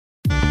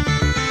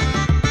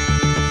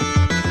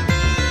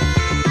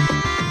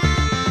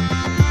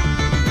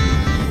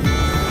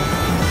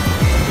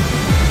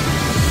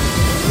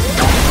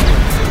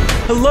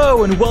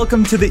Hello and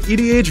welcome to the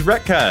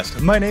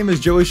EDHRECast. My name is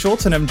Joey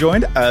Schultz and I'm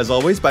joined, as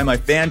always, by my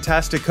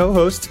fantastic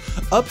co-hosts.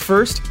 Up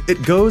first,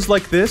 it goes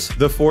like this: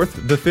 the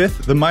fourth, the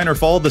fifth, the minor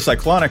fall, the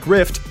cyclonic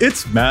rift.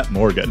 It's Matt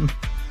Morgan.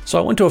 So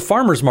I went to a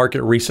farmer's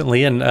market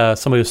recently and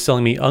somebody was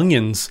selling me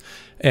onions,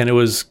 and it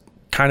was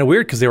kind of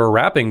weird because they were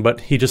wrapping, but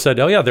he just said,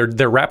 oh yeah,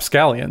 they're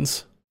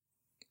rapscallions.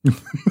 But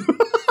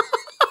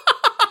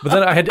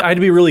then I had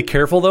to be really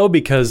careful though,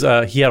 because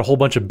he had a whole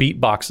bunch of beat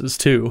boxes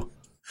too.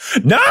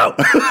 No!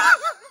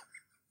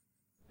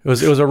 It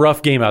was a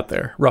rough game out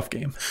there. Rough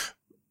game.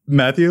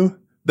 Matthew,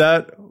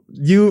 that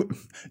you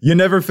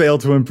never fail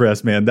to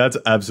impress, man. That's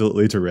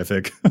absolutely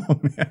terrific. Oh,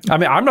 man. I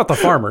mean, I'm not the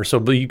farmer,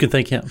 but you can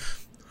thank him.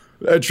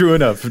 True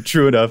enough.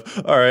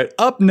 All right,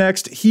 up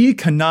next, he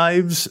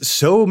connives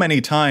so many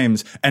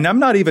times, and I'm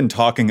not even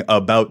talking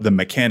about the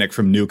mechanic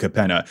from New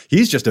Capenna.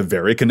 He's just a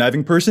very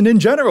conniving person in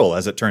general,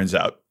 as it turns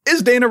out,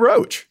 is Dana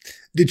Roach.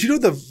 Did you know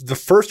the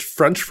first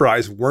French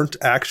fries weren't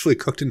actually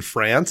cooked in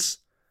France?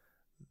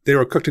 They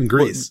were cooked in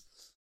Greece.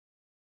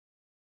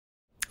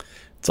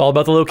 It's all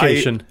about the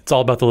location. It's all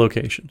about the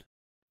location.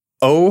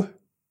 Oh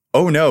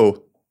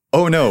no.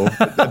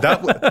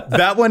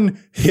 That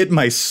one hit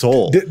my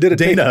soul. Did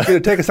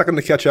it take a second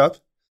to catch up?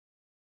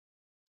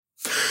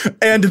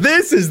 And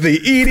this is the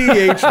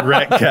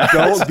EDHRECast.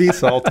 Don't be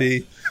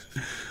salty.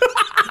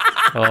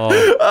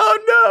 Oh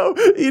no!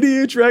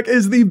 EDHREC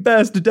is the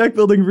best deck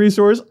building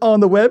resource on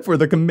the web for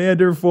the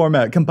Commander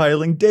format,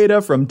 compiling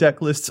data from deck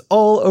lists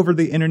all over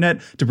the internet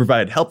to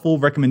provide helpful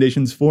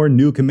recommendations for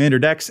new Commander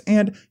decks.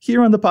 And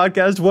here on the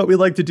podcast, what we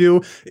like to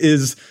do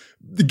is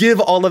give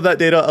all of that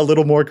data a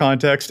little more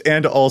context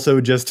and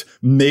also just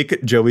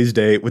make Joey's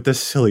day with the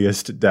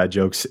silliest dad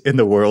jokes in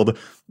the world.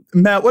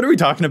 Matt, what are we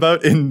talking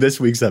about in this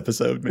week's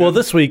episode, man? Well,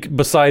 this week,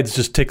 besides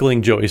just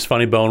tickling Joey's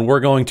funny bone,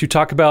 we're going to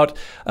talk about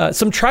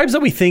some tribes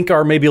that we think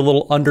are maybe a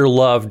little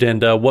underloved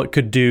and what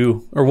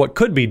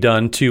could be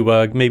done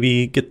to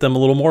maybe get them a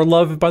little more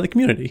loved by the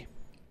community.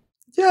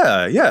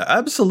 Yeah,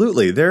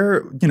 absolutely.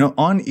 There,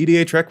 on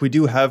EDHREC, we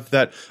do have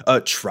that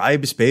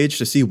tribes page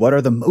to see what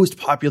are the most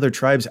popular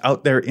tribes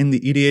out there in the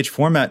EDH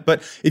format.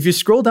 But if you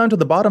scroll down to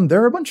the bottom,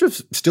 there are a bunch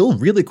of still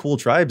really cool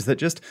tribes that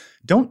just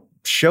don't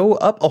show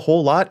up a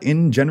whole lot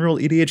in general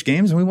EDH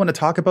games. And we want to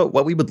talk about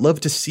what we would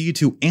love to see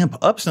to amp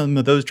up some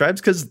of those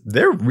tribes because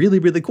they're really,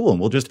 really cool.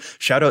 And we'll just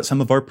shout out some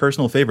of our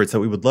personal favorites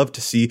that we would love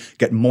to see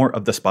get more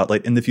of the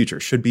spotlight in the future.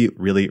 Should be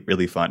really,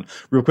 really fun.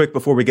 Real quick,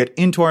 before we get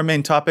into our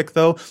main topic,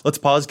 though, let's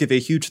pause, give a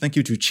huge thank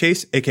you to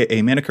Chase,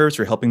 aka Manicures,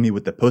 for helping me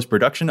with the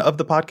post-production of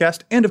the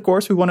podcast. And of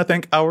course, we want to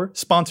thank our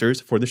sponsors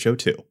for the show,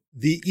 too.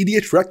 The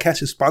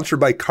EDHRECast is sponsored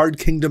by Card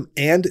Kingdom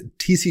and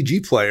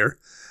TCG Player.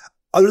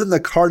 Other than the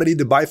card I need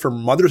to buy for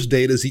Mother's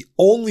Day, it is the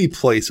only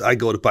place I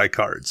go to buy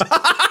cards.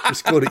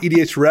 Just go to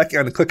EDHREC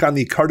and click on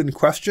the card in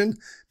question,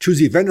 choose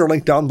the vendor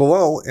link down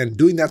below, and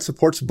doing that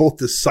supports both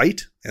the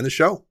site and the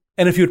show.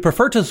 And if you would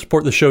prefer to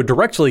support the show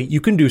directly, you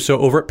can do so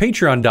over at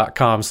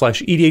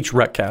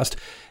patreon.com/EDHRECast.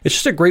 It's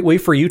just a great way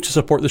for you to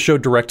support the show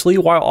directly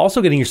while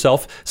also getting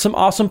yourself some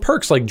awesome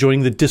perks like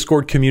joining the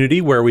Discord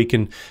community where we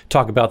can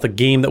talk about the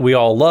game that we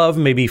all love,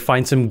 maybe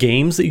find some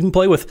games that you can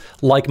play with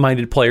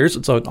like-minded players.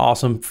 It's an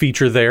awesome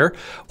feature there.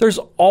 There's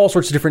all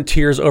sorts of different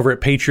tiers over at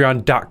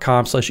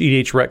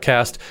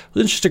patreon.com/EDHRECast.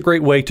 It's just a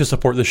great way to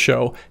support the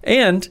show.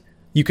 And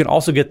you can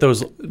also get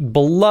those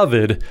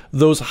beloved,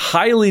 those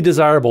highly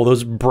desirable,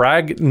 those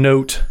brag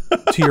note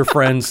to your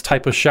friends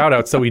type of shout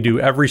outs that we do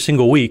every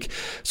single week.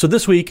 So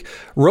this week,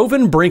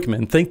 Rovan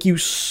Brinkman, thank you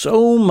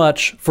so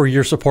much for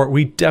your support.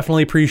 We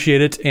definitely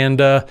appreciate it.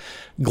 And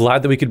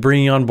glad that we could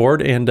bring you on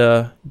board and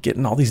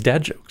getting all these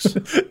dad jokes.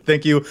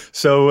 Thank you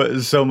so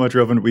much,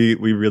 Rovan. We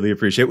really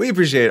appreciate it. We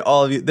appreciate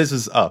all of you. This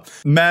is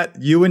Matt,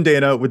 you and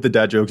Dana with the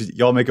dad jokes.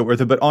 Y'all make it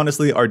worth it. But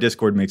honestly, our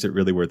Discord makes it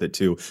really worth it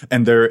too.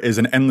 And there is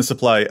an endless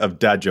supply of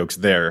dad jokes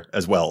there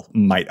as well,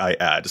 might I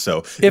add.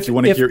 So if you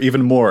want to hear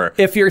even more.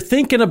 If you're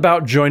thinking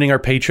about joining our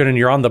Patreon and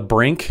you're on the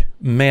brink,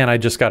 man, I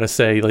just got to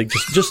say,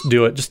 just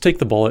do it. Just take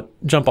the bullet.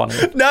 Jump on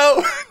it.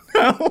 No.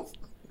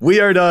 We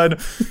are done.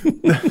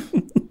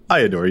 I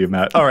adore you,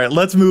 Matt. All right,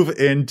 let's move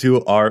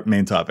into our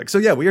main topic. So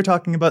yeah, we are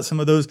talking about some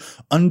of those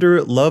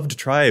underloved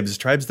tribes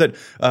that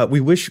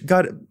we wish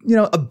got,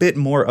 a bit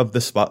more of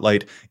the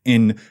spotlight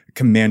in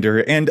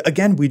Commander. And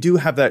again, we do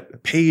have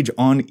that page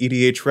on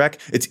EDHREC.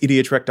 It's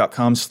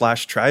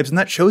edhrec.com/tribes. And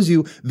that shows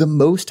you the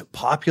most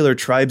popular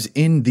tribes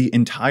in the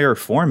entire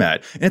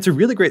format. And it's a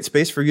really great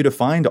space for you to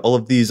find all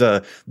of these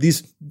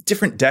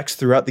different decks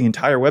throughout the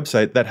entire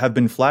website that have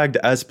been flagged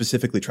as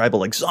specifically tribal,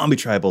 like Zombie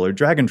Tribal or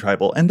Dragon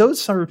Tribal. And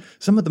those are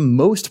some of the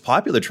most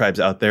popular tribes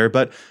out there.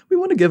 But we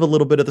want to give a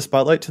little bit of the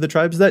spotlight to the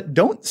tribes that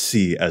don't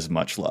see as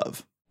much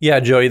love. Yeah,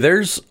 Joey,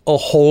 there's a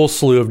whole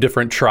slew of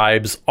different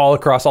tribes all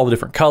across all the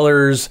different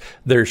colors.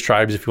 There's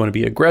tribes if you want to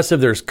be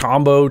aggressive. There's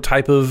combo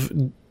type of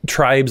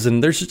tribes,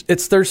 and there's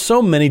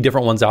so many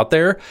different ones out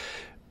there.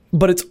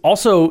 But it's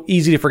also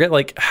easy to forget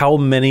how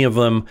many of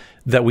them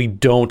that we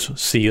don't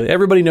see.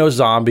 Everybody knows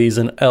zombies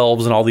and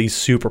elves and all these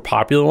super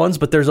popular ones,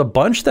 but there's a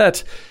bunch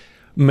that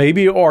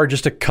maybe are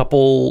just a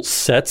couple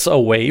sets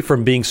away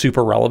from being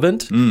super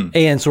relevant.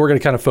 And so we're going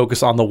to kind of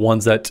focus on the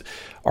ones that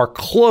are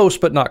close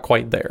but not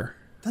quite there.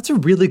 That's a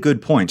really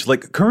good point.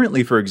 Like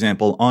currently, for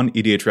example, on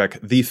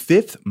EDHREC, the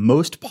 5th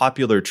most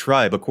popular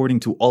tribe, according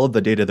to all of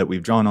the data that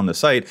we've drawn on the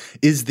site,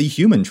 is the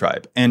human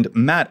tribe. And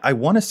Matt, I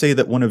want to say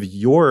that one of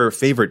your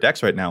favorite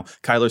decks right now,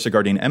 Kyler's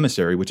Guardian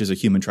Emissary, which is a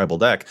human tribal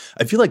deck,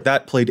 I feel like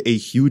that played a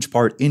huge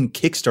part in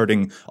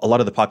kickstarting a lot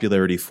of the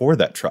popularity for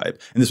that tribe.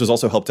 And this was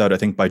also helped out, I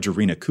think, by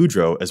Jarina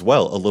Kudrow as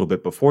well a little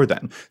bit before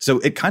then. So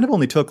it kind of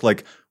only took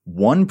like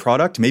one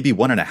product, maybe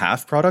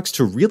 1.5 products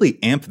to really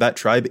amp that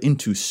tribe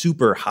into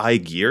super high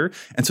gear.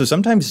 And so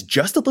sometimes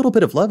just a little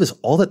bit of love is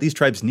all that these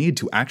tribes need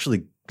to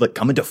actually like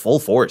come into full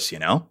force, you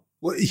know?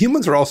 Well,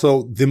 humans are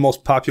also the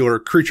most popular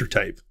creature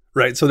type,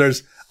 right? So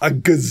there's a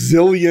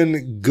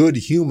gazillion good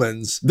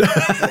humans.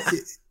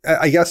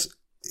 I guess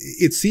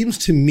it seems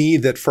to me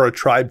that for a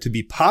tribe to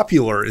be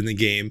popular in the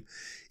game,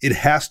 it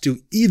has to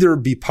either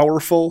be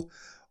powerful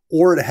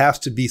or it has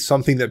to be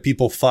something that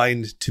people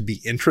find to be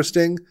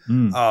interesting.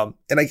 And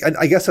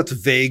I guess that's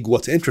vague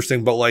what's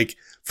interesting, but like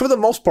for the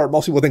most part,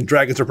 most people think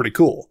dragons are pretty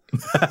cool.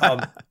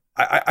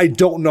 I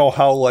don't know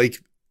how like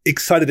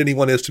excited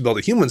anyone is to build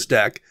a humans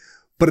deck,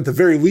 but at the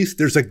very least,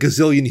 there's a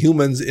gazillion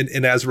humans,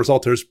 and as a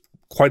result, there's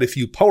quite a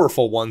few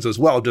powerful ones as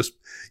well. Just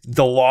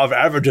the law of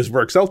averages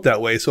works out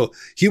that way. So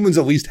humans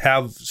at least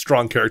have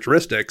strong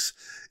characteristics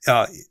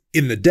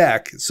in the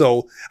deck.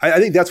 So I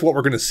think that's what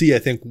we're going to see. I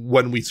think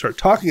when we start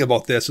talking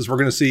about this is we're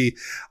going to see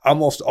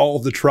almost all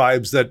of the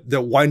tribes that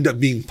wind up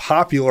being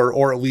popular,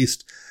 or at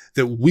least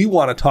that we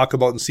want to talk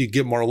about and see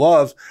get more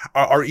love,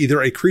 are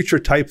either a creature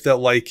type that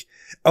like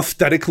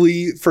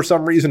aesthetically for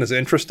some reason is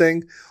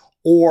interesting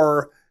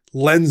or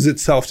lends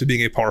itself to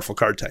being a powerful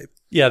card type.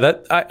 Yeah,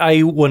 that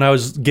I when I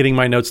was getting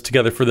my notes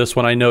together for this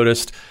one, I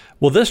noticed,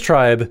 well, this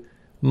tribe,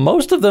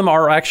 most of them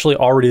are actually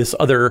already this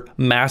other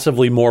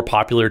massively more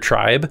popular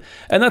tribe.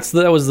 And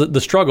that was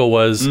the struggle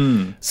was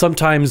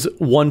sometimes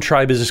one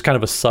tribe is just kind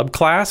of a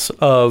subclass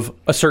of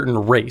a certain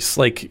race.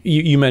 Like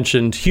you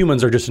mentioned,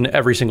 humans are just in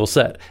every single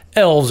set.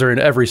 Elves are in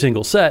every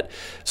single set.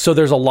 So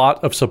there's a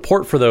lot of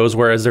support for those,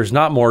 whereas there's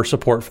not more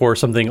support for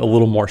something a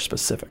little more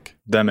specific.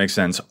 That makes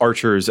sense.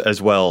 Archers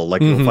as well.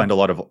 Like you'll find a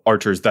lot of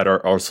archers that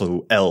are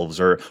also elves,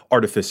 or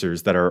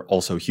artificers that are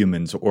also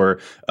humans, or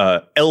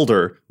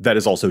elder that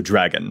is also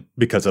dragon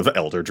because of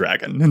elder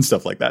dragon and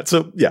stuff like that.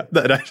 So yeah,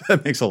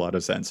 that makes a lot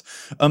of sense.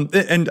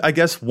 And I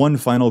guess one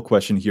final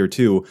question here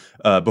too,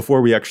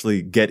 before we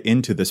actually get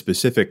into the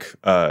specific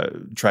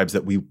tribes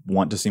that we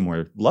want to see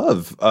more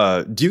love.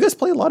 Do you guys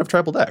play a lot of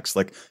tribal decks?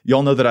 Like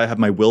y'all know that I have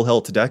my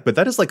Wilhelt deck, but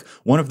that is like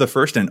one of the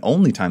first and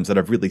only times that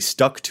I've really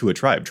stuck to a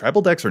tribe.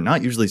 Tribal decks are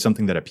not usually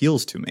something that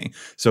appeals to me.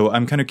 So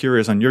I'm kind of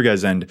curious on your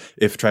guys' end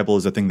if tribal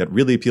is a thing that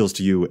really appeals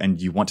to you and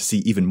you want to see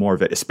even more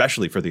of it,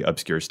 especially for the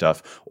obscure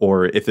stuff,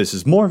 or if this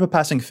is more of a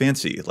passing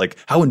fancy. Like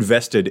how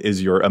invested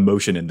is your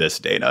emotion in this,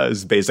 Dana,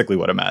 is basically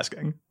what I'm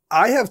asking.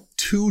 I have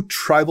 2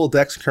 tribal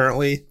decks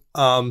currently.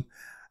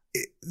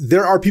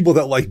 There are people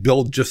that like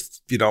build just,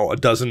 a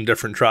dozen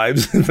different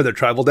tribes for their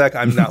tribal deck.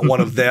 I'm not one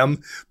of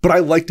them, but I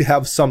like to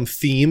have some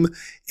theme.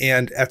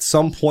 And at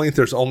some point,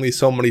 there's only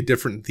so many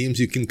different themes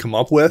you can come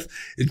up with.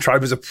 And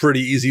tribe is a pretty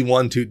easy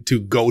one to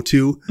go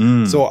to.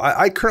 So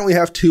I currently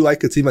have 2. I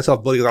could see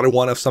myself building another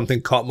one if something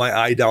caught my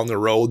eye down the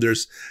road.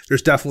 There's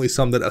definitely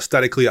some that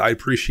aesthetically I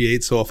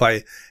appreciate. So if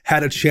I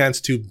had a chance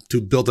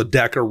to build a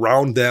deck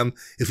around them,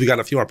 if we got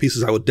a few more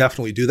pieces, I would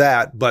definitely do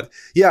that. But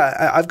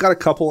yeah, I've got a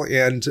couple,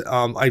 and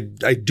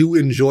I do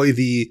enjoy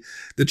the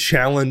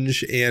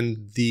challenge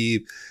and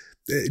the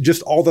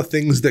just all the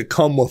things that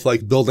come with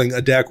like building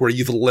a deck where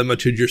you've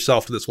limited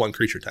yourself to this one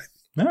creature type.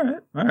 All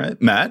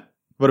right. Matt,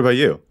 what about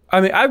you?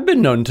 I mean, I've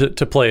been known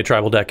to play a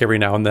tribal deck every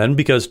now and then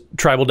because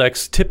tribal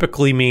decks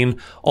typically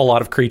mean a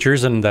lot of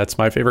creatures, and that's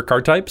my favorite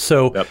card type.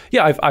 So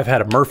yeah, I've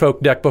had a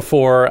Merfolk deck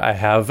before. I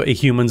have a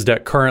humans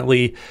deck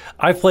currently.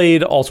 I've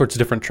played all sorts of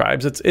different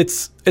tribes.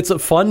 It's a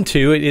fun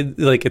too.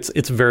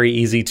 It's very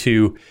easy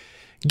to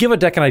give a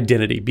deck an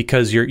identity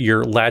because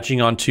you're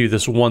latching onto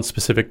this one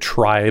specific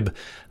tribe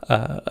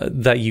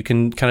that you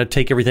can kind of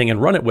take everything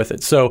and run it with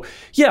it. So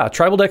yeah,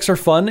 tribal decks are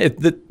fun.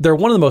 They're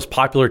one of the most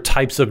popular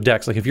types of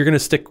decks. Like if you're going to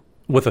stick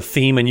with a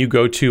theme and you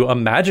go to a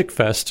Magic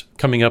Fest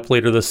coming up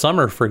later this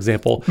summer, for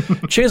example,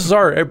 chances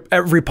are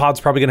every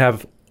pod's probably going to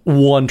have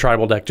one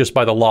tribal deck just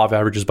by the law of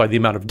averages, by the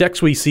amount of decks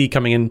we see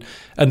coming in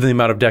and the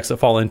amount of decks that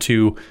fall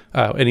into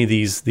any of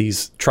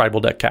these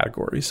tribal deck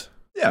categories.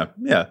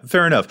 Yeah,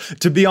 fair enough.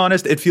 To be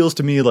honest, it feels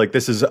to me like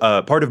this is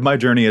part of my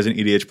journey as an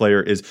EDH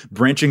player is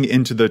branching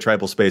into the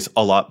tribal space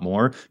a lot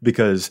more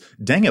because,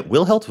 dang it,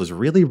 Wilhelt was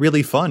really,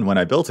 really fun when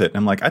I built it. And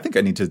I'm like, I think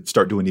I need to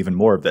start doing even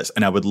more of this.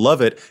 And I would love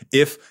it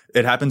if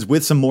it happens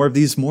with some more of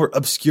these more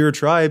obscure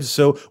tribes.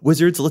 So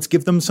Wizards, let's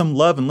give them some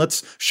love and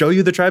let's show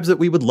you the tribes that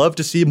we would love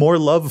to see more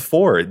love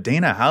for.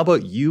 Dana, how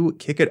about you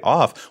kick it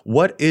off?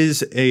 What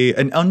is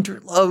an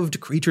underloved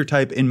creature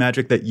type in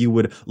Magic that you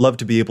would love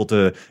to be able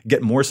to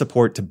get more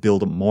support to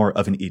build more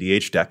of an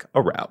EDH deck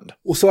around.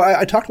 Well, so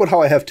I talked about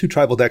how I have 2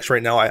 tribal decks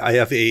right now. I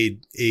have a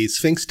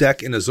Sphinx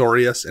deck in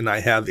Azorius, and I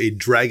have a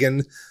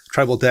Dragon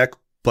tribal deck,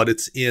 but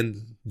it's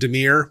in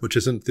Dimir, which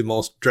isn't the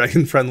most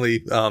dragon-friendly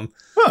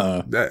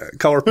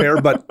color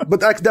pair, but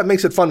that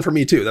makes it fun for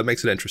me too. That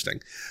makes it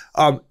interesting.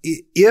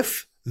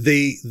 If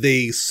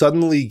they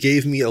suddenly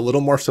gave me a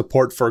little more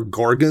support for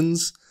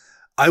Gorgons,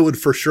 I would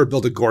for sure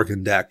build a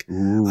Gorgon deck.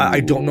 I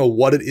don't know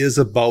what it is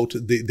about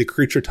the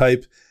creature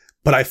type,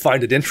 but I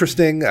find it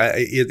interesting.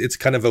 It's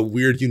kind of a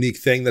weird, unique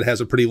thing that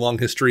has a pretty long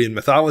history in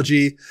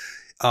mythology.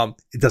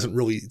 It's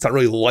not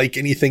really like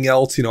anything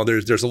else.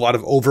 There's a lot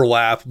of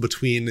overlap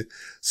between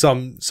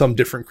some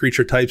different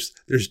creature types.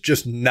 There's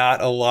just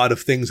not a lot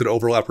of things that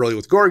overlap really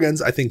with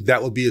Gorgons. I think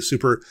that would be a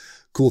super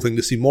cool thing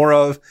to see more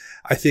of.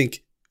 I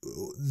think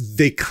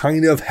they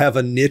kind of have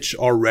a niche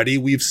already.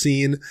 We've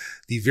seen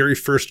the very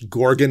first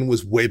Gorgon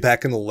was way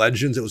back in the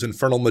Legends. It was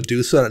Infernal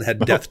Medusa and it had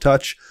Death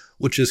Touch,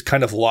 which is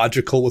kind of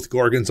logical with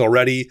Gorgons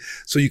already.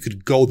 So you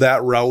could go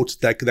that route.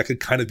 That could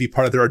kind of be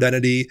part of their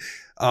identity.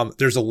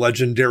 There's a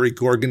legendary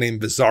Gorgon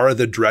named Bizarra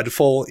the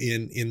Dreadful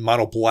in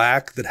mono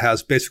black that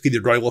has basically the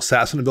Royal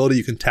Assassin ability.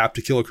 You can tap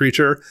to kill a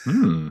creature.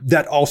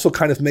 That also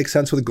kind of makes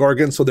sense with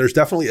Gorgon. So there's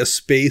definitely a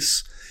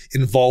space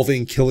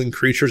involving killing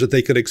creatures that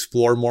they could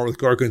explore more with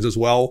Gorgons as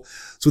well.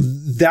 So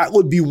that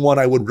would be one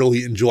I would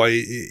really enjoy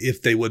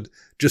if they would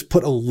just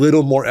put a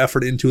little more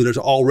effort into it. There's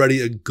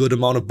already a good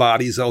amount of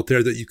bodies out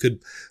there that you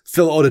could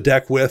fill out a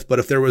deck with. But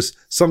if there was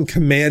some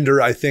commander,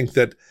 I think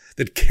that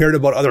cared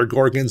about other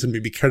Gorgons and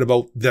maybe cared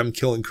about them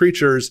killing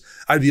creatures,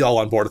 I'd be all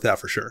on board with that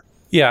for sure.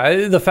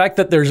 Yeah, the fact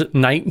that there's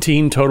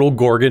 19 total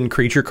Gorgon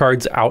creature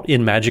cards out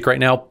in Magic right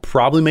now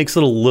probably makes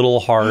it a little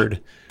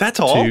hard. That's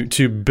all?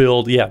 To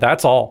build. Yeah,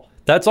 that's all.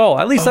 That's all.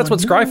 At least that's what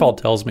Scryfall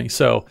tells me.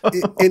 So,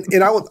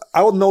 and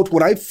I will note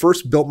when I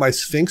first built my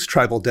Sphinx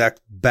tribal deck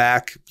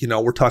back,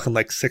 we're talking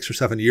like 6 or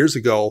 7 years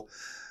ago,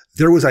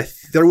 there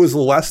was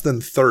less than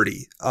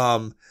 30.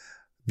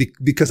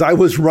 Because I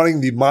was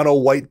running the mono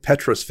white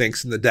Petra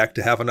Sphinx in the deck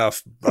to have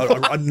enough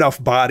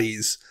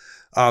bodies.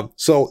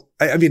 So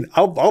I mean,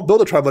 I'll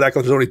build a tribal deck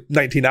if there's only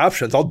 19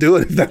 options. I'll do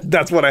it if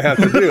that's what I have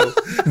to do.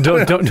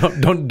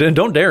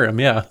 Don't dare him.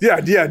 Yeah.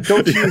 Yeah.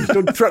 Don't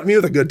threaten me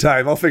with a good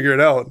time. I'll figure it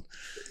out.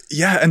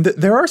 Yeah, and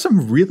there are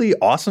some really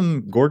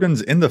awesome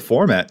Gorgons in the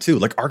format, too.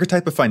 Like,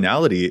 Archetype of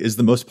Finality is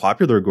the most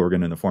popular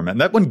Gorgon in the format.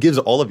 And that one gives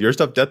all of your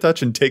stuff Death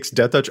Touch and takes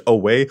Death Touch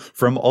away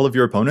from all of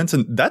your opponents.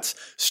 And that's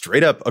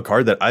straight up a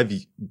card that I've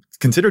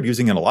considered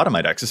using in a lot of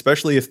my decks,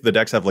 especially if the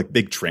decks have, like,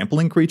 big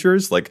trampling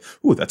creatures. Like,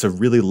 ooh, that's a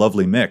really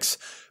lovely mix.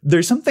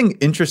 There's something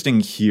interesting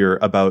here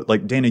about,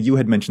 like, Dana, you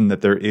had mentioned that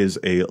there is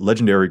a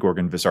legendary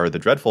Gorgon, Visara the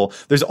Dreadful.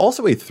 There's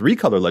also a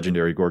 3-color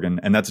legendary Gorgon,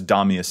 and that's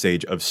Damia,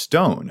 Sage of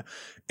Stone.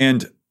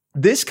 And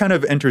this kind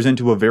of enters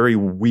into a very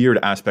weird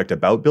aspect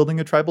about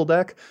building a tribal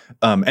deck.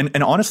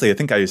 And honestly, I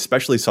think I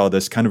especially saw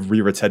this kind of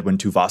rear its head when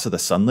Tuvasa the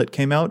Sunlit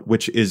came out,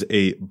 which is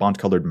a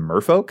Bont-colored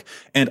merfolk.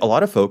 And a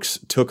lot of folks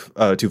took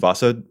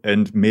Tuvasa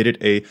and made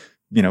it a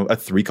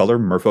 3-color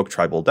merfolk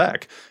tribal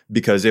deck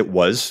because it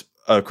was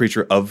a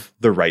creature of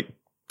the right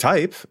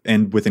type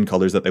and within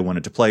colors that they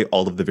wanted to play,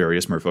 all of the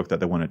various merfolk that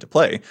they wanted to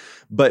play.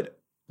 But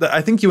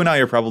I think you and I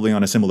are probably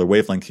on a similar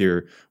wavelength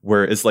here,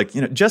 where it's like,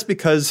 just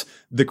because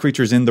the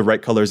creature's in the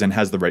right colors and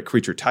has the right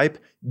creature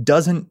type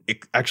doesn't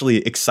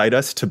actually excite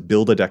us to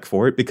build a deck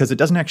for it, because it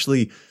doesn't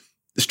actually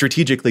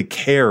strategically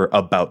care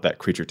about that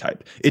creature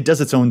type. It does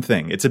its own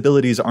thing. Its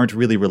abilities aren't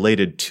really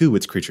related to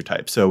its creature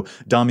type. So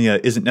Damia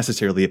isn't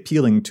necessarily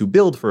appealing to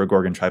build for a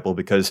Gorgon tribal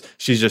because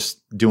she's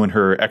just doing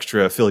her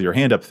extra fill your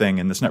hand up thing,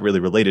 and it's not really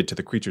related to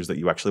the creatures that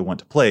you actually want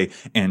to play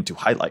and to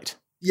highlight.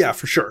 Yeah,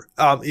 for sure.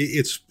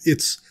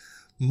 It's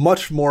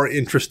much more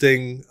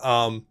interesting,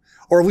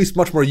 or at least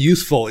much more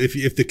useful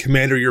if the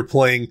commander you're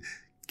playing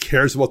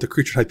cares about the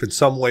creature type in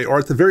some way, or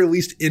at the very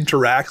least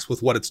interacts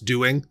with what it's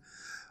doing.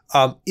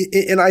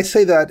 And I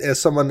say that as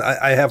someone,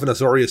 I have an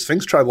Azorius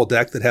Sphinx tribal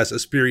deck that has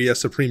Asperia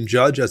Supreme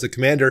Judge as a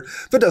commander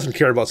that doesn't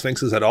care about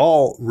Sphinxes at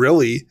all,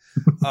 really.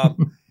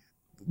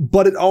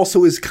 But it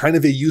also is kind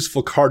of a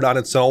useful card on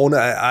its own.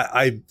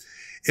 I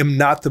am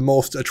not the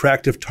most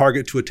attractive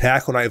target to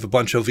attack when I have a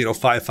bunch of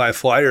 5/5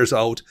 flyers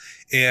out,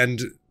 and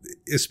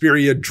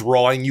Asperia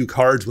drawing you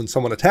cards when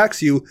someone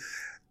attacks you.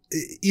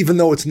 Even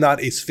though it's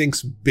not a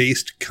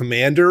Sphinx-based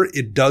commander,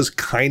 it does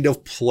kind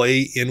of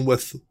play in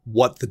with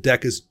what the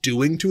deck is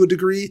doing to a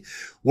degree.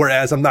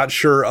 Whereas I'm not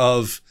sure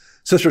of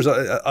Sisters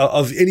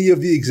of any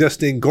of the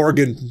existing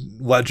Gorgon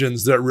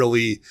legends that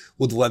really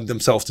would lend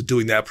themselves to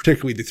doing that,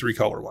 particularly the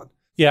 3-color one.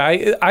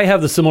 Yeah, I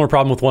have the similar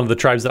problem with one of the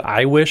tribes that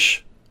I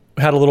wish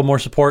had a little more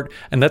support,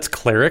 and that's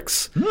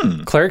Clerics.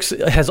 Clerics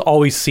has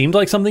always seemed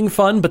like something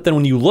fun, but then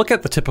when you look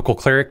at the typical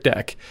Cleric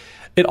deck,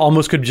 it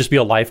almost could just be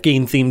a life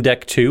gain themed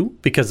deck too,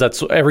 because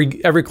that's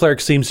every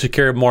Cleric seems to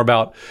care more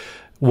about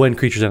when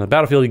creatures enter the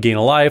battlefield, you gain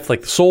a life,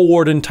 like the Soul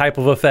Warden type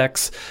of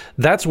effects.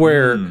 That's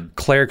where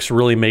Clerics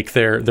really make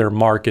their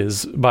mark,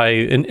 is by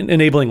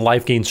enabling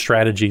life gain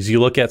strategies. You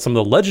look at some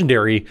of the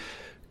legendary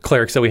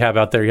clerics that we have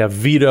out there. You have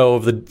Vito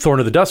of the Thorn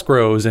of the Dusk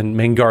Rose and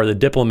Mengar the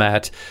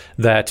Diplomat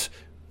that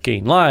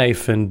gain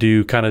life and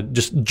do kind of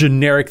just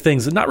generic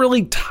things that not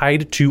really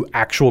tied to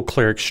actual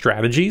cleric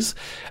strategies.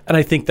 And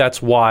I think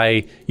that's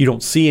why you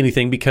don't see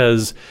anything,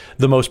 because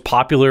the most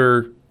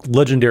popular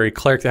legendary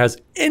cleric that has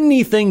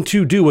anything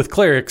to do with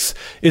clerics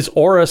is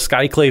Aura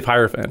Skyclave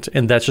Hierophant,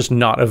 and that's just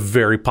not a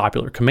very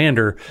popular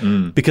commander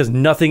because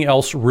nothing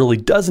else really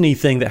does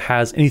anything that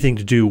has anything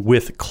to do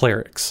with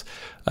clerics.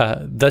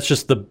 That's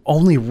just the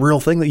only real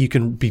thing that you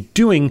can be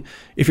doing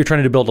if you're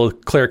trying to build a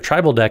cleric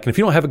tribal deck. And if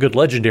you don't have a good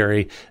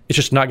legendary, it's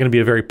just not going to be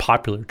a very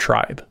popular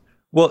tribe.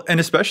 Well, and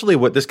especially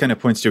what this kind of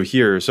points to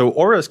here. So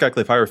Aura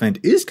Skyclave Hierophant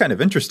is kind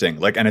of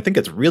interesting. And I think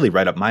it's really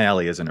right up my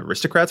alley as an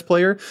Aristocrats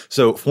player.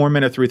 So 4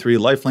 mana, 3/3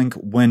 lifelink.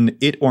 When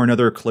it or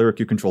another cleric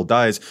you control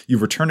dies, you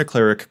return a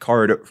cleric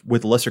card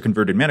with lesser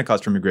converted mana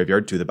cost from your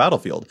graveyard to the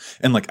battlefield.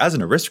 And as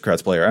an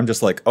Aristocrats player, I'm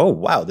just like, oh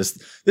wow, this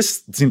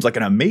seems like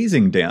an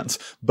amazing dance.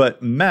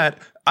 But Matt,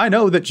 I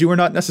know that you are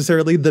not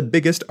necessarily the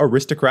biggest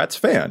Aristocrats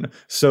fan.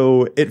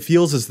 So it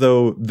feels as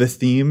though the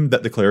theme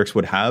that the clerics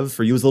would have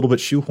for you is a little bit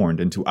shoehorned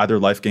into either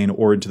life gain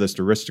or into this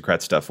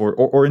Aristocrat stuff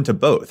or into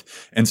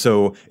both. And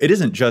so it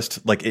isn't just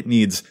it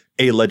needs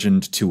a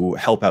legend to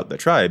help out the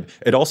tribe.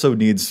 It also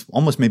needs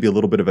almost maybe a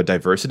little bit of a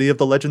diversity of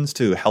the legends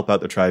to help out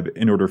the tribe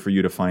in order for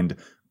you to find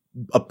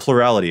a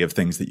plurality of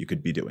things that you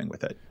could be doing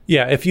with it.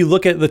 Yeah, if you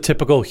look at the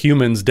typical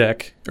humans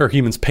deck, or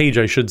humans page,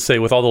 I should say,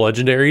 with all the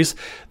legendaries,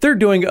 they're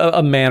doing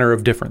a manner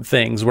of different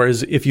things.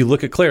 Whereas if you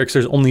look at clerics,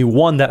 there's only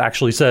one that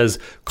actually says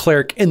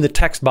cleric in the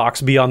text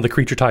box beyond the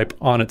creature type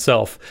on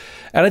itself.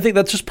 And I think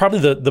that's just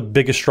probably the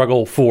biggest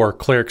struggle for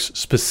clerics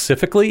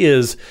specifically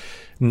is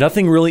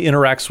nothing really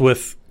interacts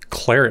with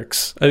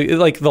clerics.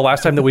 The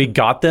last time that we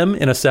got them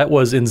in a set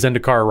was in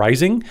Zendikar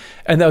Rising,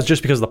 and that was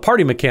just because of the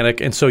party mechanic.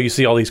 And so you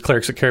see all these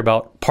clerics that care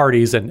about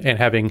parties and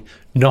having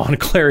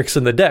non-clerics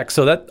in the deck.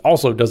 So that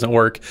also doesn't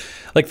work.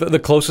 The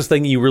closest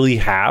thing you really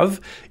have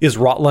is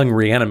Rotlung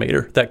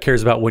Reanimator that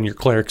cares about when your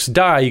clerics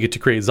die, you get to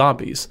create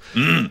zombies.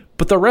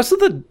 But the rest of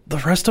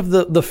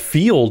the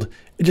field,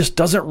 it just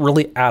doesn't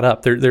really add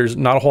up. There's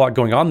not a whole lot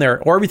going on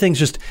there, or everything's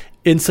just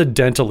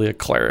incidentally a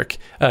cleric.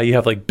 You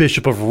have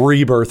Bishop of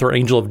Rebirth or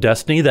Angel of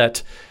Destiny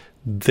that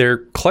they're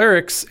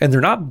clerics and they're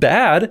not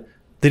bad.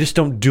 They just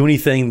don't do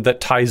anything that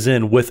ties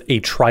in with a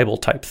tribal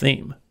type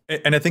theme.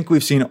 And I think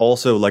we've seen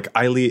also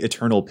Eili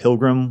Eternal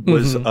Pilgrim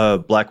was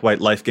a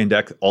black-white life gain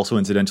deck, also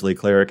incidentally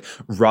cleric.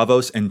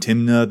 Ravos and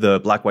Timna, the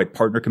black-white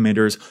partner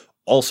commanders,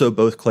 also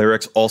both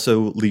clerics,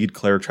 also lead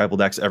cleric tribal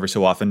decks ever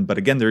so often. But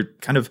again,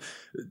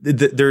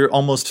 they're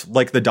almost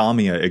like the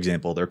Damia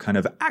example. They're kind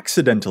of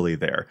accidentally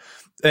there.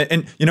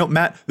 And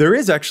Matt, there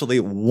is actually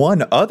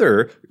one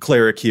other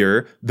cleric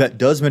here that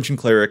does mention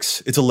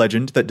clerics. It's a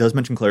legend that does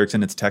mention clerics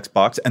in its text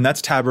box, and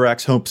that's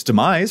Tabarak's Hope's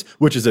Demise,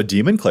 which is a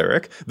demon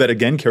cleric that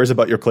again cares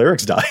about your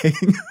clerics dying.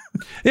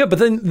 Yeah, but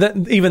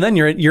then even then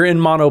you're in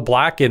mono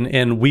black,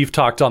 and we've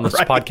talked on this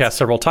podcast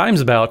several times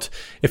about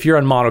if you're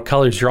on mono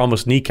colors, you're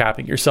almost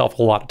kneecapping yourself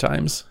a lot of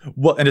times.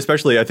 Well, and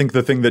especially I think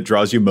the thing that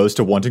draws you most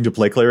to wanting to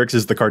play clerics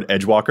is the card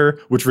Edgewalker,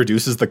 which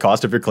reduces the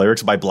cost of your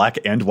clerics by black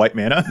and white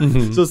mana.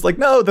 So it's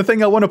no, the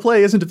thing I want to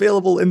play isn't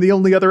available in the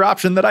only other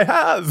option that I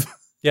have.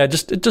 Yeah, it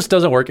just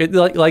doesn't work.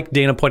 Like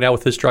Dana pointed out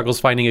with his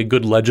struggles finding a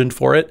good legend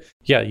for it.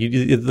 Yeah,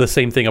 the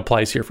same thing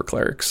applies here for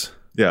clerics.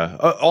 Yeah,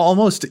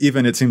 almost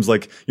even it seems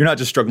like you're not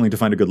just struggling to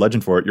find a good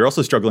legend for it, you're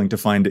also struggling to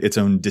find its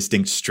own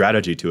distinct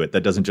strategy to it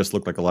that doesn't just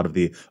look like a lot of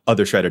the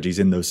other strategies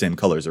in those same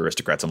colors,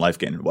 Aristocrats and Life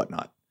Gain and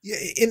whatnot. Yeah,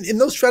 and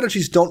those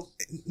strategies don't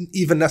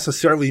even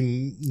necessarily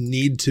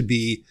need to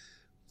be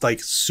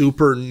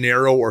super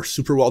narrow or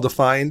super well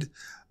defined.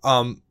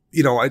 I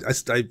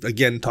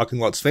again, talking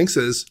about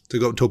Sphinxes,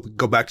 to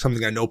go back to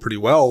something I know pretty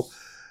well,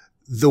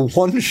 the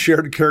one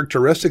shared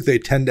characteristic they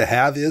tend to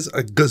have is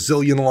a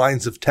gazillion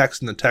lines of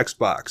text in the text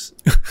box.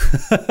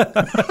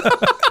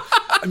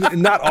 I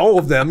mean, not all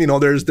of them,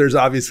 there's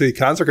obviously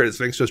Consecrated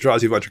Sphinx just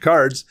draws you a bunch of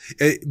cards,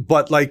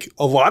 but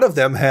a lot of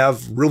them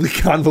have really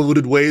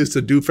convoluted ways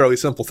to do fairly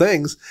simple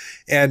things.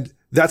 And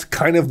that's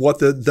kind of what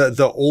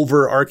the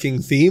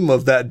overarching theme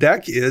of that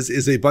deck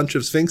is a bunch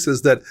of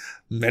Sphinxes that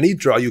many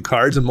draw you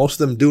cards and most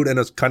of them do it in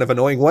a kind of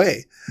annoying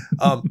way.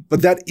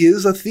 But that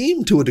is a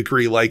theme to a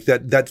degree,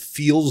 that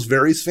feels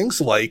very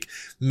Sphinx-like,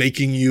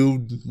 making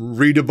you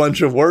read a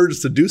bunch of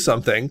words to do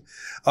something.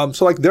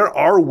 So there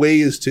are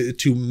ways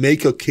to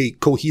make a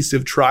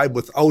cohesive tribe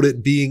without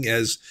it being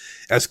as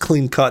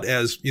clean cut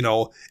as,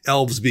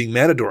 elves being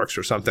mana dorks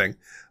or something.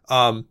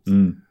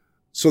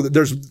 So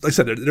there's, like I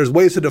said, there's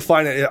ways to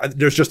define it.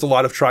 There's just a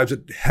lot of tribes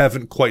that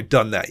haven't quite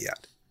done that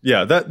yet.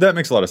 Yeah, that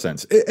makes a lot of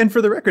sense. And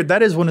for the record,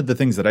 that is one of the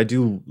things that I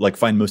do like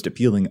find most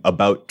appealing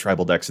about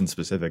tribal decks in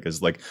specific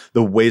is like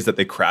the ways that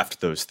they craft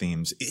those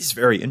themes is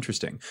very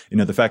interesting. You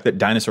know, the fact that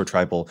dinosaur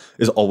tribal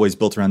is always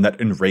built around that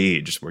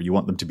enraged where you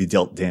want them to be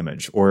dealt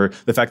damage, or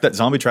the fact that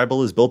zombie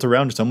tribal is built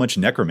around so much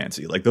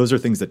necromancy. Like those are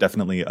things that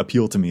definitely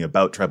appeal to me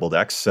about tribal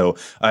decks. So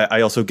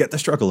I also get the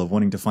struggle of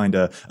wanting to find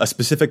a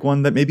specific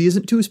one that maybe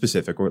isn't too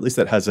specific, or at least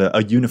that has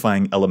a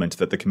unifying element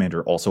that the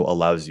commander also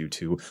allows you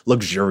to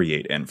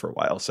luxuriate in for a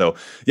while. So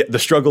yeah, the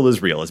struggle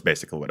is real is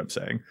basically what I'm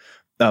saying.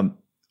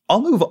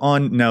 I'll move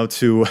on now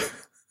to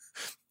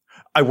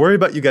I worry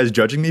about you guys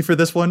judging me for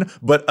this one,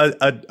 but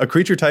a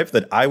creature type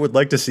that I would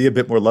like to see a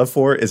bit more love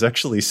for is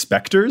actually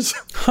specters.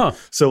 Huh.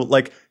 So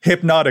like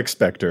Hypnotic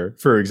Spectre,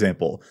 for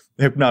example.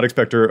 Hypnotic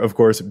Spectre, of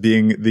course,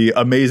 being the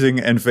amazing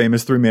and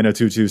famous 3-mana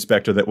 2/2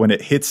 Spectre that when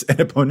it hits an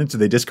opponent,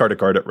 they discard a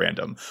card at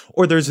random.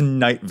 Or there's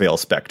Night Veil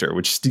Spectre,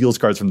 which steals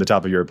cards from the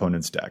top of your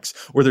opponent's decks.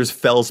 Or there's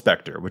Fell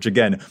Spectre, which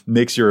again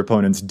makes your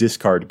opponents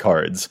discard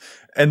cards.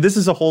 And this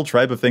is a whole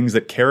tribe of things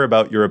that care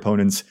about your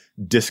opponents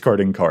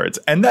discarding cards.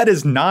 And that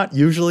is not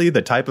usually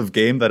the type of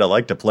game that I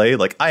like to play.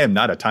 Like, I am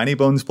not a Tiny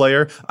Bones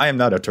player. I am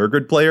not a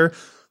Turgid player.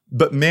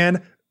 But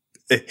man,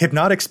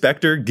 Hypnotic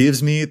Spectre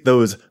gives me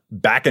those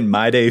back in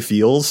my day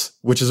feels,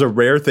 which is a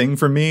rare thing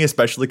for me,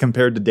 especially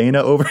compared to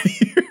Dana over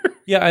here.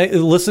 Yeah,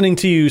 listening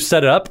to you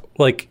set it up,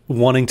 like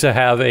wanting to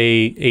have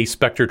a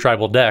Spectre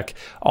tribal deck,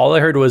 all I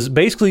heard was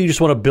basically you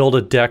just want to build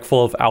a deck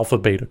full of alpha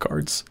beta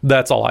cards.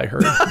 That's all I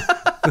heard.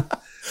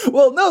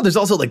 Well, no, there's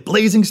also like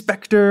Blazing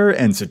Spectre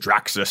and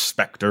Sidraxis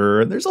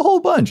Spectre, and there's a whole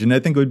bunch. And I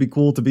think it would be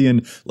cool to be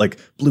in like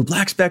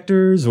Blue-Black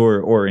Spectres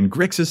or in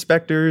Grixis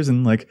Spectres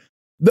and like.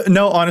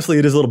 No, honestly,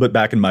 it is a little bit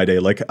back in my day.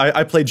 Like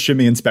I played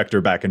Shimmy and Spectre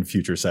back in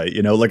Future Sight,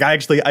 you know, like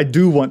I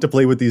do want to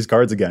play with these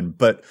cards again.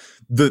 But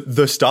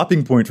the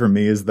stopping point for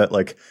me is that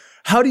like,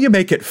 how do you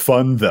make it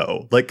fun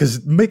though? Like,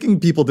 cause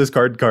making people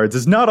discard cards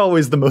is not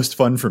always the most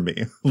fun for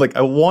me. Like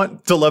I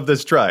want to love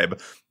this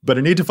tribe, but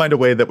I need to find a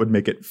way that would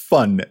make it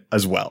fun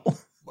as well.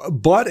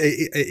 But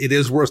it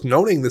is worth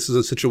noting this is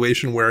a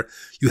situation where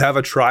you have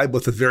a tribe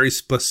with a very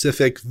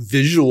specific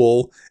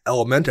visual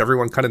element.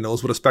 Everyone kind of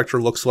knows what a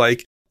Spectre looks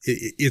like.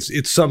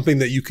 It's something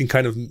that you can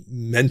kind of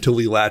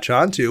mentally latch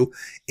onto.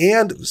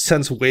 And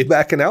since way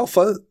back in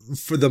Alpha,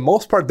 for the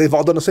most part, they've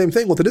all done the same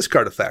thing with the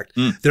discard effect.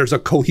 There's a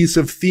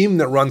cohesive theme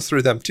that runs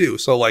through them too.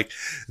 So like,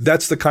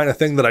 that's the kind of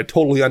thing that I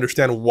totally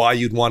understand why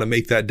you'd want to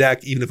make that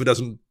deck, even if it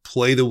doesn't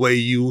play the way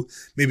you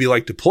maybe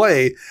like to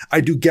play.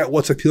 I do get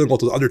what's appealing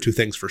to the other two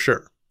things for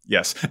sure.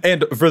 Yes.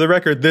 And for the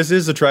record, this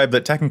is a tribe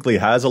that technically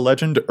has a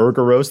legend.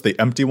 Urgaros, the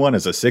empty one,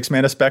 is a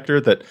 6-mana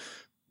Spectre that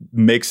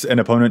makes an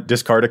opponent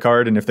discard a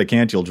card, and if they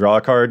can't, you'll draw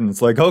a card, and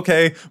it's like,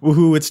 okay,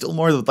 woohoo, it's still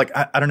more like,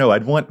 I don't know,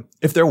 I'd want,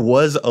 if there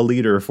was a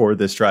leader for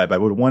this tribe, I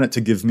would want it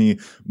to give me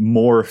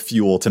more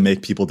fuel to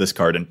make people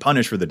discard and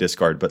punish for the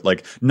discard, but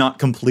like not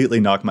completely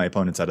knock my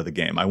opponents out of the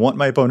game. I want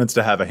my opponents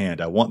to have a hand.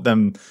 I want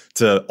them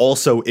to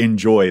also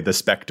enjoy the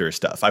Spectre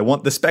stuff. I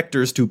want the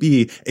Spectres to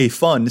be a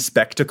fun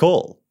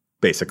spectacle,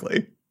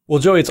 basically. Well,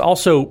 Joey, it's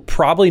also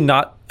probably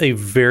not a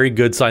very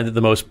good sign that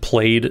the most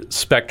played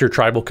Spectre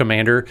tribal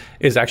commander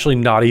is actually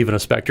not even a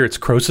Spectre. It's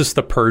Croesus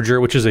the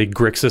Purger, which is a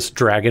Grixis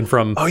dragon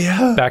from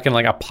back in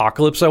like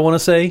Apocalypse, I want to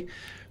say.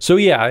 So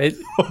yeah,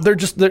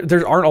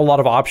 there aren't a lot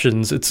of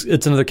options.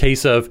 It's another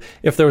case of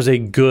if there was a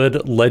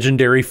good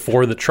legendary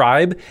for the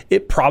tribe,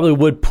 it probably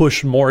would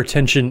push more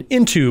attention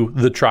into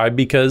the tribe,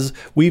 because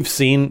we've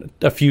seen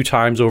a few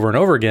times over and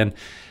over again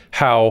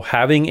how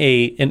having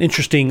an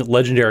interesting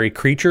legendary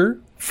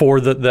creature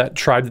for that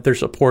tribe that they're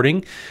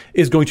supporting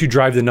is going to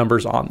drive the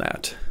numbers on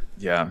that.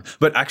 Yeah,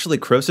 but actually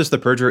Croesus the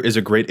Purger is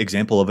a great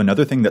example of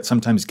another thing that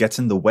sometimes gets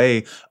in the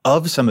way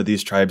of some of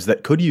these tribes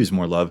that could use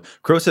more love.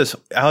 Croesus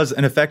has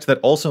an effect that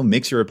also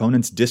makes your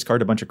opponents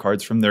discard a bunch of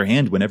cards from their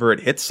hand whenever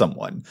it hits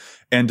someone.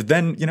 And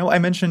then, you know, I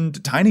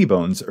mentioned Tiny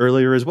Bones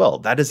earlier as well.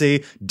 That is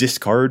a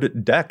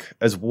discard deck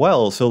as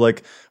well. So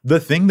like the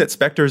thing that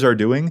Spectres are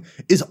doing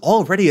is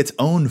already its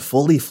own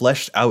fully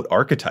fleshed out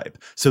archetype.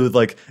 So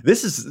like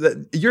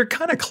you're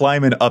kind of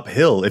climbing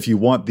uphill if you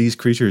want these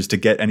creatures to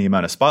get any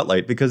amount of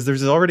spotlight, because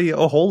there's already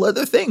a whole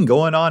other thing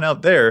going on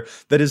out there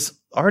that is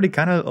already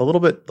kind of a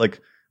little bit like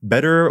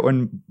better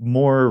and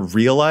more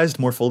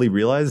fully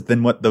realized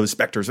than what those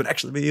Spectres would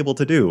actually be able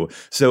to do.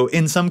 So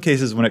in some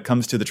cases, when it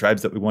comes to the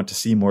tribes that we want to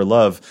see more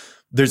love,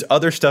 there's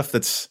other stuff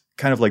that's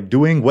kind of like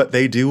doing what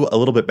they do a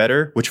little bit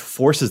better, which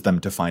forces them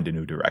to find a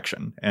new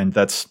direction. And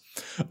that's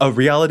a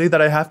reality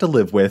that I have to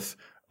live with.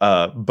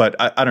 But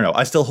I don't know.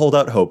 I still hold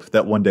out hope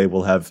that one day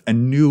we'll have a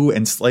new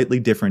and slightly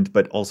different,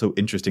 but also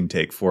interesting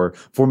take for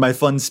my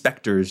fun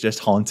Spectres just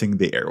haunting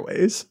the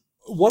airways.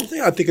 One thing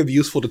I think would be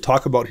useful to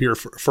talk about here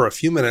for a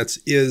few minutes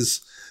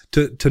is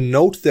to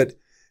note that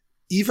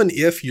even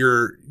if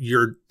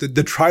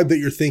the tribe that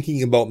you're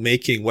thinking about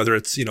making, whether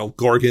it's, you know,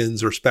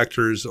 Gorgons or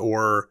Spectres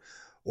or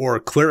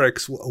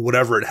Clerics,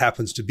 whatever it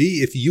happens to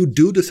be, if you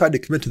do decide to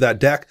commit to that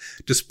deck,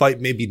 despite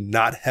maybe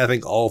not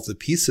having all of the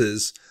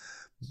pieces,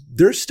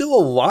 there's still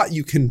a lot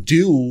you can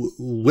do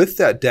with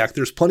that deck.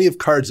 There's plenty of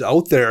cards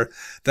out there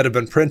that have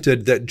been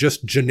printed that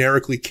just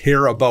generically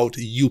care about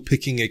you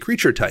picking a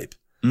creature type.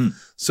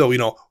 So,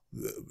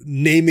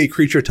 name a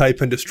creature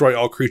type and destroy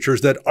all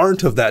creatures that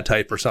aren't of that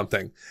type or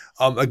something.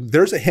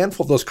 There's a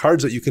handful of those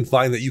cards that you can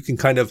find that you can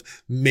kind of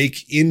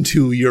make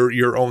into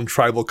your own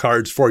tribal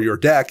cards for your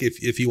deck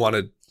if you want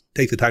to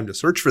take the time to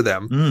search for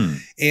them.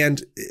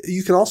 And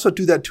you can also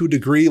do that to a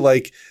degree,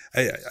 like,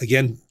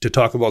 again, to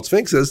talk about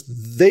Sphinxes,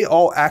 they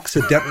all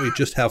accidentally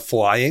just have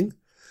flying.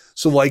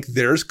 So like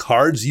there's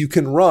cards you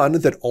can run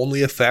that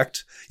only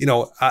affect,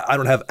 I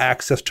don't have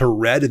access to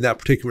red in that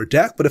particular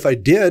deck, but if I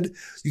did,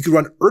 you could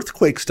run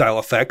earthquake style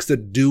effects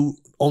that do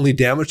only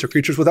damage to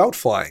creatures without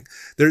flying.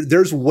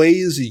 There's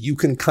ways you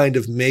can kind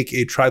of make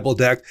a tribal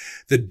deck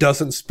that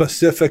doesn't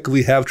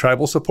specifically have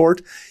tribal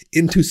support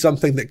into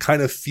something that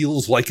kind of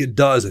feels like it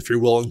does if you're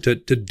willing to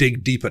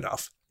dig deep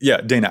enough. Yeah,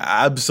 Dana,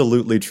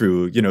 absolutely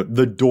true.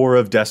 The Door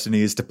of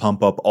Destinies to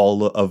pump up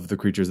all of the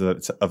creatures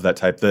of that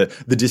type.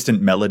 The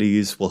Distant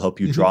Melodies will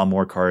help you draw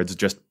more cards.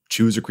 Just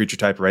choose a creature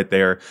type right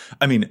there.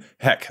 I mean,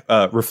 heck,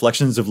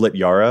 Reflections of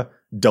Lityara,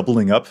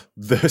 doubling up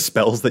the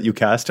spells that you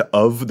cast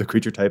of the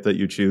creature type that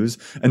you choose.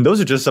 And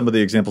those are just some of the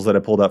examples that I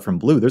pulled out from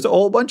Blue. There's a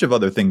whole bunch of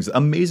other things,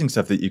 amazing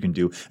stuff that you can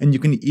do. And you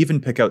can even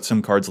pick out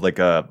some cards like,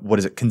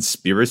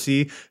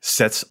 Conspiracy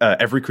sets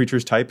every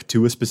creature's type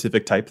to a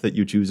specific type that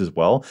you choose as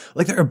well.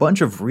 Like, there are a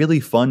bunch of really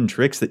fun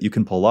tricks that you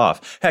can pull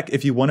off. Heck,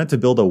 if you wanted to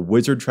build a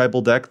wizard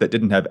tribal deck that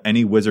didn't have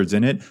any wizards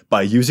in it,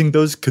 by using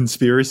those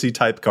Conspiracy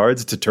type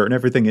cards to turn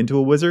everything into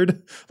a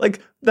wizard,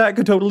 like, that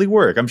could totally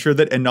work. I'm sure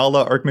that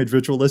Inala Archmage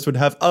Ritualist would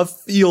have a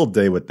field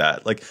day with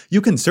that. Like,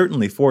 you can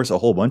certainly force a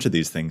whole bunch of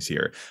these things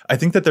here. I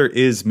think that there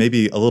is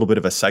maybe a little bit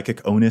of a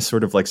psychic onus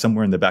sort of like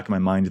somewhere in the back of my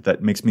mind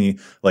that makes me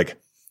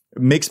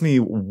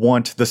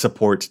want the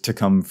support to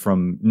come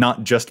from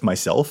not just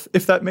myself,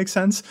 if that makes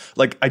sense.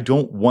 Like, I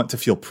don't want to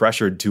feel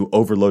pressured to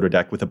overload a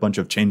deck with a bunch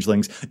of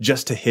changelings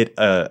just to hit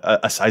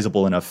a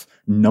sizable enough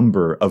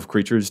number of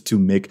creatures to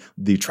make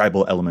the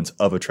tribal elements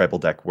of a tribal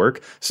deck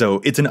work. So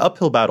it's an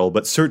uphill battle,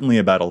 but certainly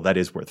a battle that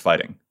is worth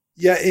fighting.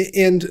 Yeah,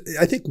 and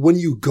I think when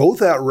you go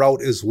that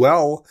route as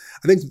well,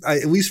 I think,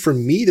 at least for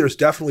me, there's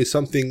definitely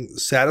something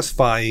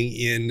satisfying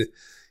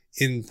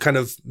in kind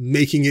of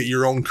making it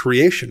your own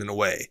creation in a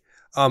way.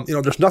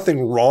 There's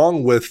nothing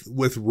wrong with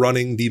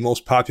running the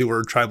most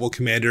popular tribal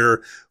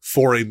commander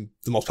for the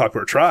most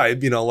popular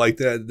tribe, like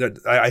that.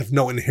 I have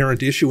no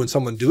inherent issue in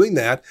someone doing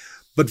that.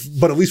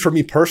 But at least for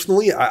me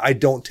personally, I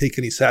don't take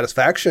any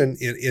satisfaction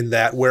in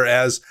that.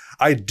 Whereas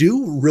I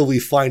do really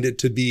find it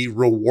to be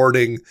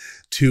rewarding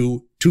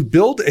to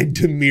build a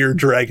Dimir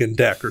Dragon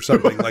deck or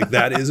something like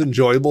that is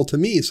enjoyable to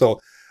me. So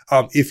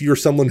if you're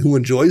someone who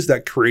enjoys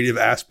that creative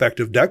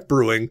aspect of deck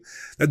brewing,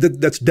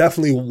 that's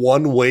definitely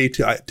one way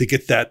to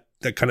get that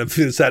kind of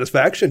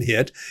satisfaction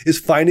hit, is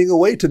finding a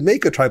way to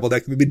make a tribal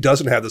deck that maybe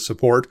doesn't have the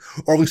support,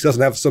 or at least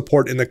doesn't have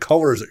support in the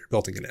colors that you're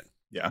building it in.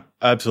 Yeah,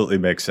 absolutely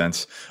makes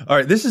sense. All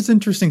right, this is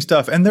interesting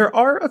stuff. And there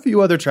are a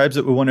few other tribes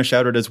that we want to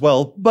shout out as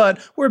well,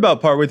 but we're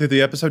about partway through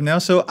the episode now,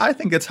 so I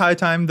think it's high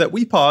time that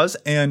we pause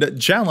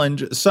and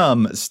challenge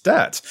some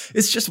stats.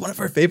 It's just one of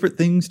our favorite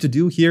things to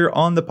do here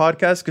on the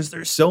podcast because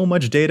there's so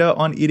much data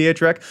on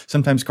EDHREC.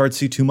 Sometimes cards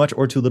see too much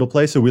or too little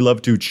play, so we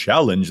love to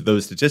challenge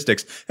those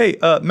statistics. Hey,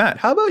 Matt,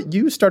 how about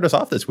you start us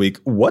off this week?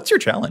 What's your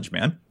challenge,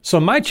 man? So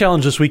my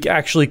challenge this week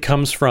actually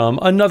comes from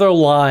another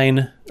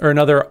line, or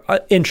another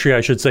entry,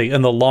 I should say,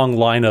 in the long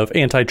line of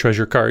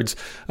anti-treasure cards.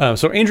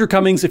 So Andrew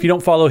Cummings, if you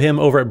don't follow him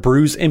over at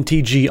Brews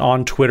MTG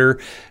on Twitter,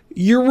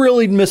 you're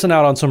really missing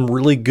out on some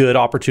really good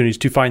opportunities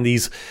to find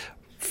these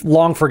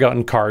long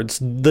forgotten cards,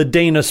 the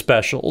Dana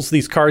specials,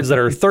 these cards that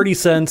are 30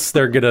 cents.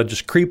 They're going to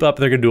just creep up.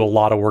 They're going to do a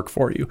lot of work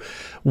for you.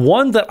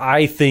 One that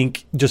I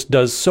think just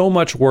does so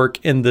much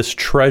work in this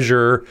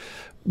treasure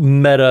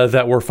meta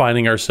that we're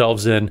finding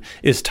ourselves in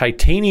is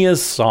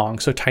Titania's Song.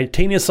 So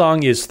Titania's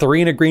Song is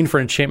 3 and a green for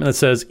an enchantment that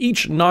says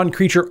each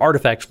non-creature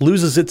artifact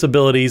loses its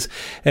abilities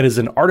and is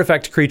an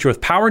artifact creature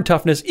with power and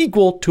toughness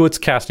equal to its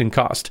casting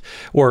cost,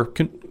 or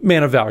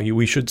mana value,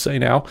 we should say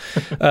now.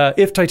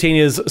 If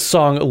Titania's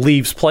Song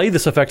leaves play,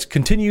 this effect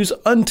continues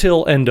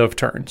until end of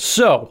turn.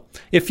 So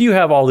if you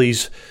have all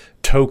these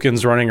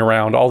tokens running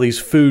around, all these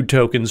food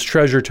tokens,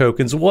 treasure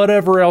tokens,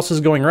 whatever else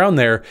is going around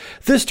there,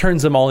 this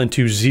turns them all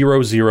into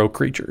 0/0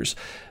 creatures.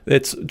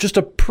 It's just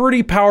a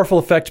pretty powerful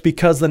effect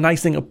because the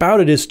nice thing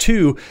about it is,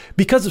 too,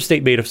 because of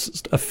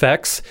state-based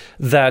effects,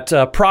 that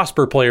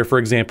Prosper player, for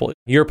example,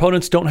 your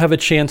opponents don't have a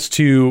chance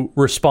to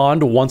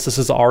respond once this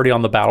is already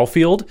on the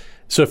battlefield.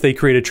 So if they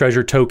create a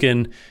treasure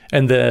token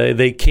and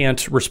they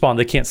can't respond,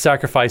 they can't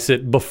sacrifice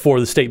it before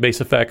the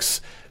state-based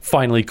effects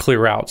finally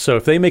clear out. So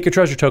if they make a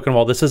treasure token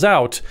while this is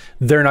out,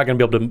 they're not going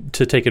to be able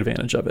to take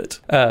advantage of it.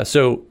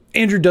 So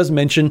Andrew does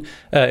mention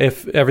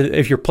if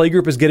your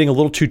playgroup is getting a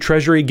little too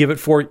treasury, give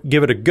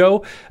it a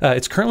go.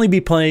 It's currently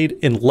being played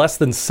in less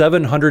than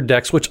 700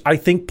 decks, which I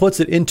think puts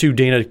it into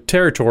Dana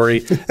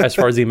territory as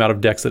far as the amount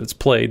of decks that it's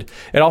played.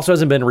 It also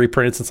hasn't been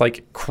reprinted since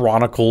like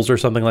Chronicles or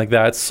something like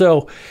that.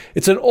 So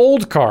it's an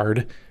old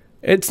card,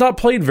 It's not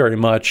played very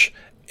much,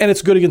 and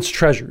it's good against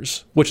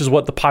treasures, which is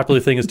what the popular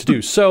thing is to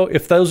do. So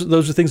if those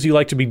are things you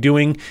like to be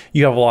doing,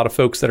 you have a lot of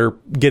folks that are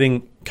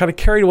getting kind of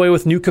carried away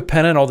with New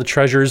Capenna and all the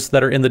treasures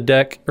that are in the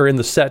deck or in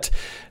the set,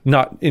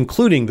 not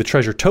including the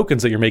treasure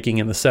tokens that you're making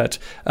in the set.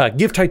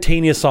 Give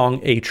Titania Song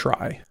a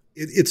try.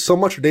 It's so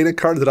much data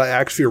card that I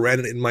actually ran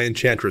it in my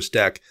Enchantress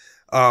deck.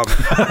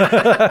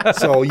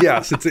 So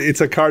yes,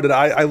 it's a card that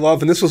I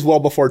love, and this was well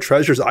before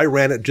treasures. I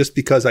ran it just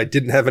because I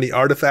didn't have any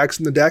artifacts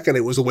in the deck, and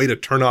it was a way to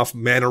turn off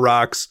mana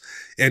rocks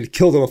and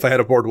kill them if I had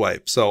a board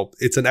wipe. So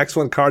it's an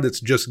excellent card that's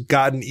just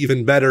gotten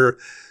even better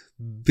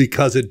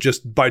because it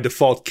just by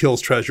default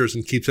kills treasures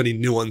and keeps any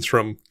new ones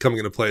from coming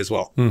into play as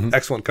well. Mm-hmm.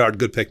 Excellent card.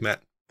 Good pick,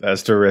 Matt.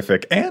 That's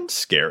terrific and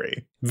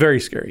scary. Very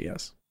scary,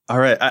 yes. All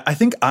right, I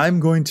think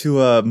I'm going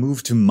to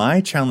move to my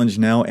challenge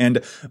now,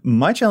 and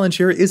my challenge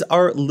here is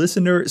our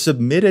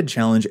listener-submitted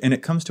challenge, and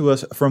it comes to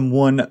us from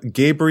one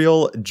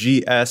Gabriel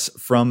GS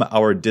from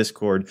our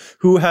Discord,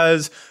 who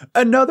has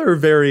another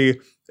very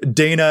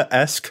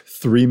Dana-esque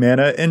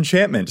 3-mana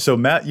enchantment. So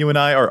Matt, you and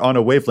I are on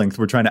a wavelength.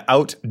 We're trying to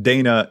out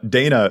Dana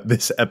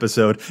this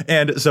episode,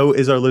 and so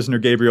is our listener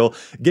Gabriel.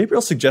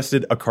 Gabriel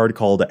suggested a card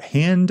called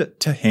Hand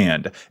to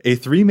Hand, a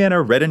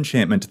 3-mana red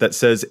enchantment that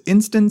says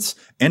instants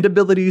and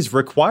abilities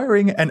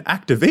requiring an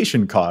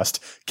activation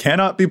cost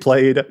cannot be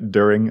played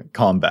during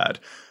combat.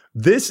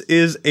 This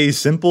is a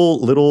simple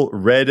little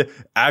red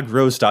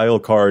aggro style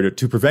card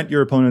to prevent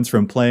your opponents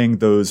from playing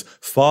those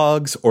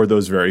fogs or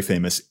those very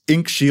famous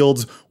ink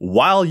shields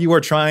while you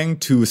are trying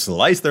to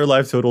slice their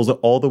life totals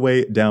all the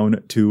way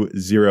down to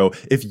 0.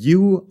 If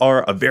you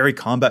are a very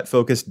combat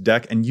focused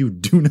deck and you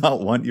do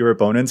not want your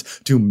opponents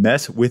to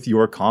mess with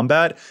your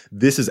combat,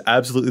 this is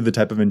absolutely the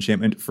type of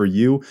enchantment for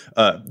you.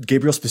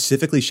 Gabriel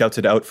specifically shouts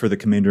it out for the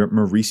commander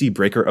Marisi,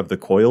 Breaker of the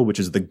Coil, which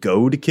is the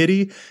goad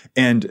kitty,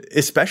 and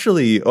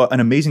especially an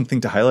amazing thing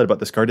to highlight about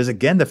this card is,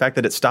 again, the fact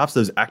that it stops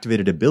those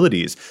activated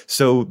abilities.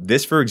 So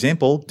this, for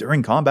example,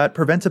 during combat,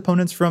 prevents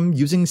opponents from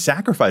using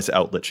sacrifice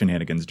outlet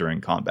shenanigans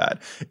during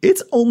combat.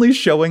 It's only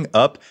showing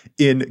up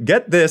in,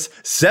 get this,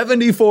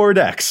 74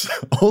 decks.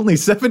 Only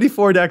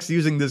 74 decks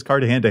using this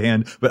card hand to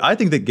hand, but I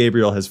think that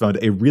Gabriel has found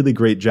a really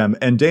great gem,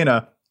 and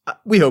Dana,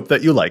 we hope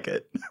that you like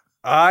it.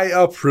 I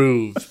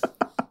approve.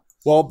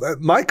 Well,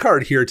 my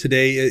card here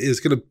today is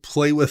going to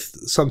play with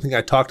something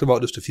I talked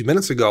about just a few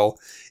minutes ago,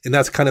 and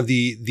that's kind of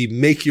the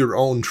make your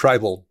own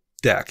tribal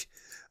deck.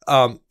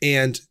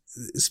 And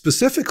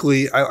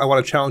specifically, I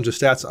want to challenge the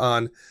stats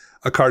on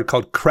a card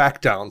called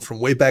Crackdown from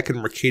way back in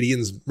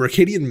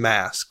Mercadian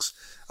Masks.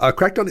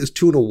 Crackdown is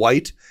 2 and a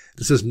white.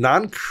 It says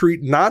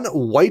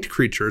non-white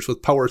creatures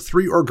with power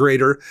 3 or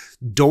greater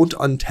don't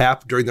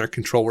untap during their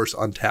controller's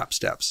untap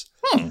steps.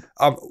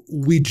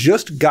 We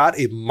just got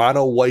a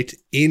mono-white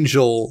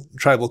angel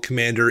tribal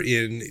commander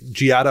in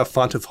Giada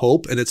Font of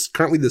Hope, and it's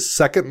currently the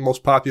second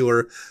most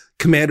popular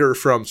commander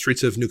from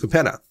Streets of New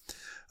Capenna.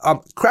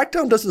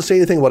 Crackdown doesn't say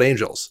anything about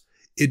angels.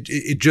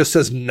 It just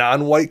says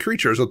non-white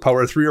creatures with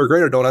power 3 or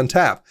greater don't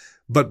untap.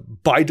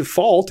 But by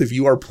default, if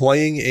you are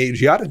playing a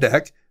Giada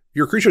deck,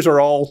 your creatures are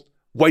all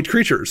white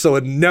creatures, so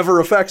it never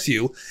affects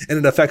you, and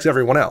it affects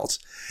everyone else.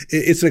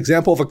 It's an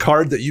example of a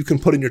card that you can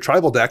put in your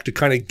tribal deck to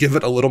kind of give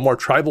it a little more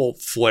tribal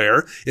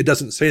flair. It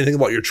doesn't say anything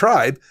about your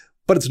tribe,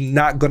 but it's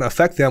not going to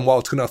affect them while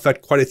it's going to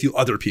affect quite a few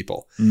other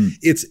people.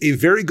 It's a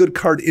very good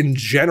card in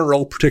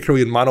general,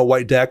 particularly in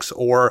mono-white decks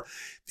or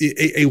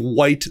a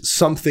white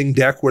something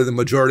deck where the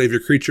majority of your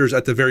creatures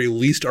at the very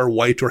least are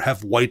white or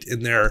have white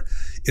in their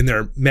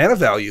mana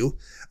value.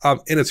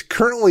 And it's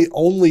currently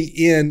only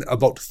in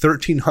about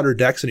 1,300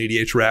 decks in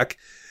EDHREC.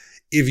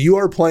 If you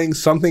are playing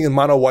something in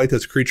mono white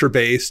that's creature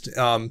based,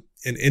 and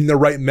in the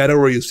right meta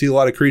where you see a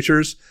lot of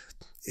creatures,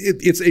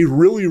 it's a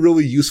really,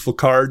 really useful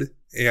card.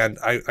 And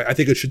I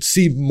think it should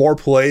see more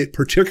play,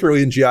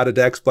 particularly in Giada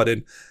decks, but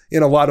in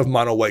a lot of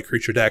mono white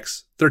creature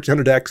decks,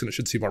 1,300 decks, and it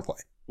should see more play.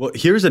 Well,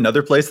 here's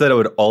another place that I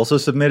would also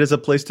submit as a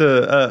place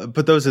to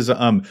put those as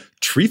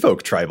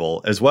Treefolk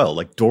Tribal as well,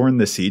 like Dorn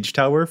the Siege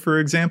Tower, for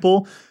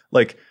example.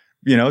 Like,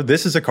 you know,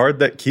 this is a card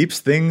that keeps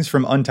things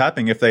from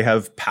untapping if they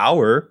have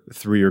power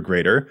 3 or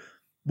greater.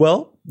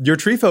 Well, your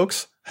tree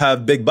folks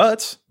have big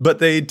butts, but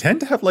they tend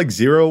to have like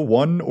 0,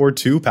 1, or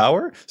 2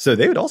 power. So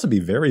they would also be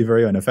very,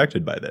 very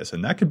unaffected by this.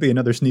 And that could be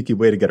another sneaky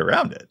way to get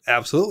around it.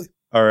 Absolutely.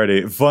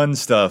 Alrighty, fun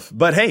stuff.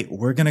 But hey,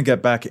 we're going to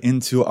get back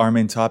into our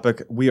main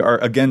topic. We are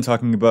again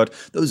talking about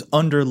those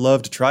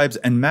underloved tribes.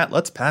 And Matt,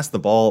 let's pass the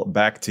ball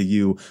back to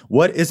you.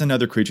 What is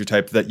another creature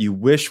type that you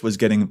wish was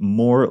getting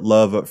more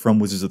love from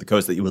Wizards of the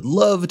Coast that you would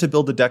love to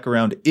build a deck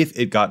around if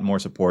it got more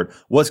support?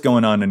 What's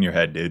going on in your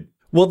head, dude?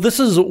 Well, this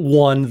is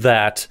one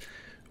that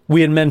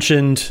we had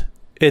mentioned.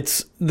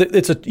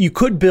 You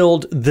could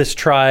build this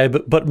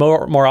tribe, but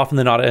more often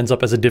than not, it ends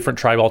up as a different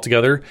tribe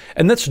altogether,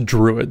 and that's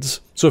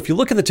druids. So if you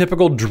look at the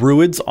typical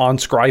druids on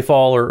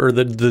Scryfall or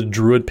the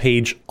druid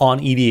page on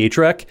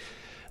EDHREC,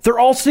 they're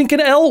all stinking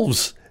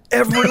elves.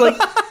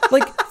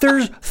 Like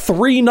there's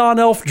 3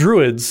 non-elf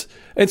druids,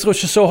 and so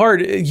it's just so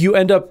hard. You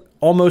end up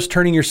almost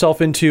turning yourself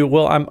into,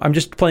 well, I'm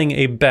just playing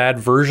a bad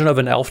version of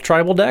an elf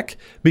tribal deck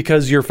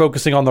because you're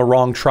focusing on the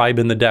wrong tribe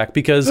in the deck.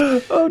 Because,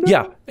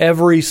 yeah,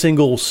 every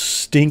single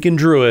stinking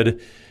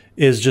druid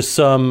is just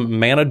some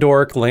mana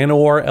dork,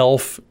 Llanowar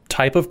elf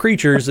type of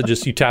creatures that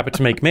just you tap it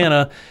to make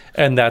mana,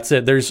 and that's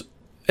it. This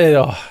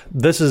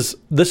is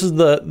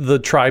the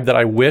tribe that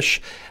I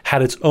wish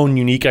had its own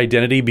unique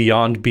identity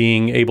beyond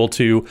being able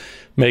to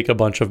make a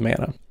bunch of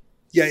mana.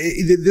 Yeah,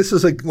 this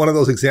is like one of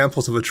those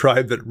examples of a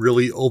tribe that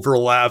really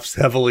overlaps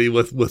heavily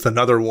with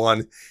another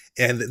one,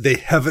 and they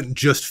haven't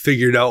just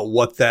figured out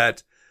what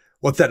that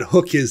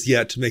hook is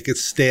yet to make it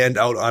stand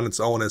out on its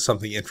own as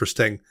something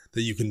interesting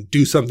that you can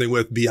do something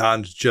with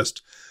beyond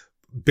just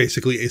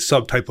basically a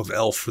subtype of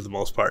elf for the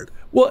most part.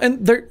 Well,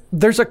 and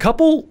there's a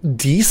couple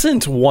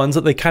decent ones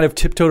that they kind of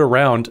tiptoed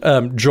around.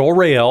 Joel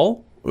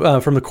Rael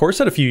from the core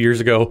set a few years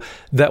ago,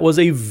 that was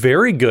a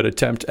very good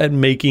attempt at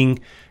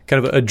making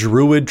kind of a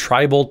druid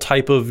tribal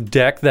type of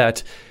deck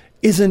that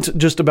isn't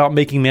just about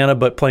making mana,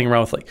 but playing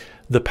around with like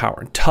the power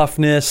and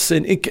toughness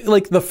and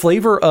like the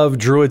flavor of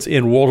druids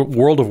in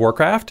World of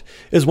Warcraft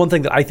is one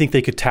thing that I think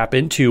they could tap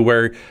into,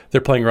 where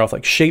they're playing around with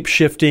like shape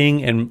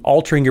shifting and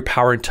altering your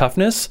power and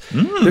toughness.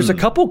 There's a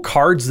couple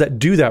cards that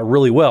do that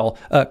really well.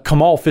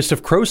 Kamal, Fist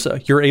of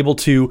Krosa, you're able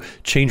to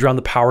change around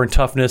the power and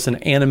toughness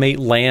and animate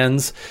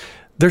lands.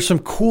 There's some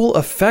cool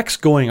effects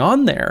going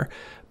on there.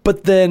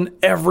 But then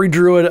every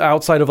druid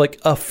outside of like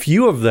a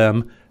few of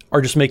them are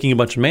just making a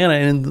bunch of mana,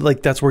 and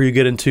like that's where you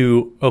get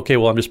into, okay,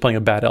 well, I'm just playing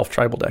a bad elf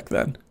tribal deck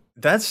then.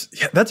 That's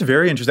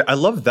very interesting. I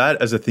love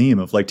that as a theme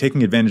of like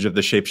taking advantage of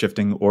the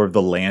shapeshifting or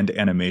the land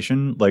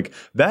animation. Like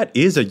that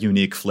is a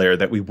unique flair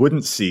that we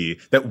wouldn't see,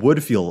 that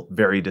would feel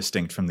very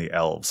distinct from the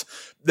elves.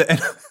 And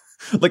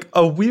like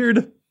a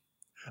weird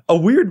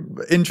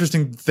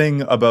interesting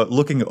thing about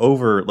looking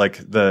over like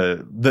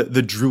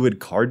the druid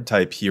card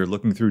type here,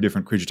 looking through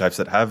different creature types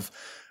that have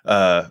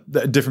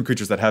different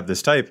creatures that have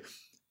this type,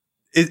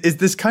 is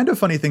this kind of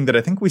funny thing that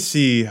I think we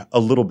see a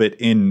little bit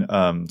in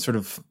sort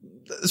of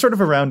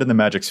around in the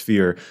Magic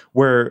sphere,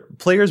 where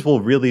players will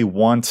really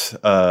want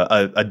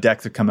a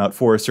deck to come out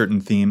for a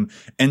certain theme,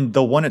 and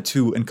they'll want it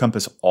to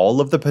encompass all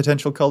of the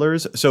potential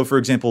colors. So, for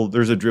example,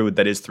 there's a druid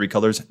that is 3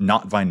 colors,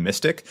 not Vine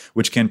Mystic,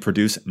 which can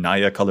produce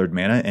Naya-colored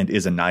mana and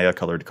is a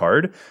Naya-colored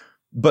card.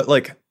 But,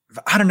 like,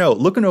 I don't know,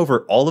 looking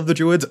over all of the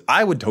druids,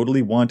 I would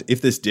totally want,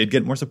 if this did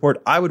get more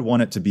support, I would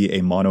want it to be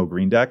a mono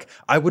green deck.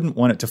 I wouldn't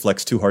want it to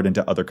flex too hard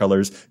into other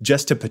colors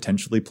just to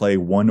potentially play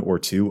 1 or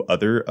 2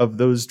 other of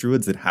those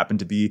druids that happen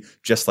to be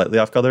just slightly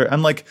off color.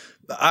 I'm like,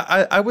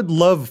 I would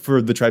love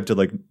for the tribe to,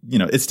 like, you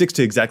know, it sticks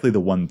to exactly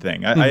the one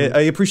thing.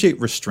 I appreciate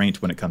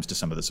restraint when it comes to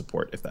some of the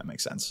support, if that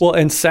makes sense. Well,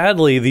 and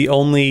sadly, the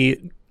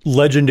only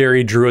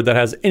legendary druid that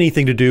has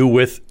anything to do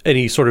with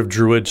any sort of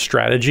druid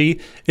strategy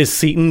is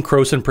Seaton,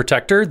 Krosan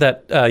Protector,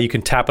 that you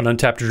can tap an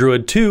untapped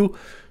druid to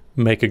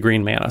make a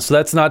green mana. So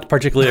that's not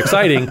particularly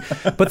exciting.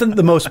 But then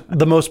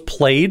the most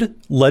played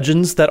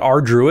legends that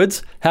are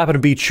druids happen to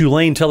be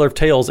Chulane, Teller of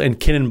Tales, and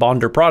Kinnan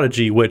Bonder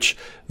Prodigy, which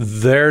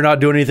they're not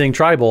doing anything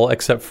tribal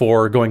except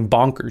for going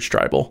bonkers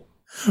tribal.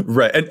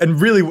 Right. And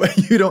really,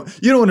 you don't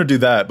want to do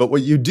that. But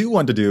what you do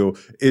want to do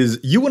is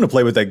you want to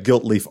play with that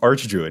Guiltleaf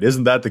Archdruid.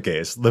 Isn't that the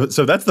case?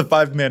 So that's the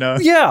 5 mana.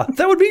 Yeah,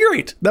 that would be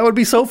great. That would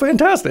be so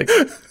fantastic.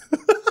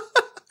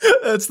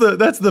 That's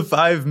the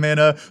 5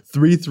 mana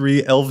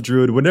 3/3 elf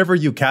druid. Whenever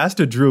you cast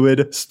a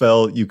druid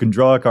spell, you can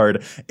draw a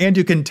card, and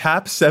you can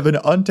tap 7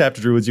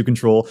 untapped druids you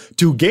control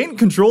to gain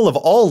control of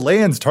all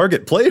lands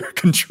target player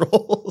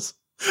controls.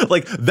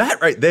 Like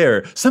that right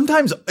there.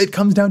 Sometimes it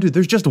comes down to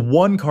there's just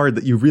one card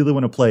that you really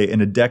want to play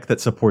in a deck that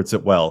supports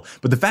it well.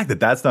 But the fact that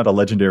that's not a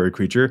legendary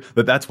creature,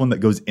 that's one that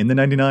goes in the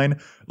 99,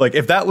 like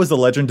if that was the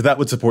legend, that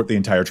would support the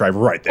entire tribe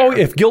right there. Oh,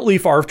 if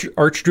Guiltleaf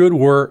Archdruid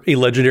were a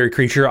legendary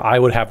creature, I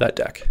would have that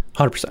deck.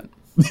 100%.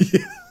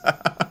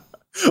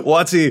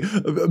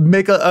 Watsy,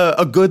 make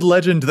a good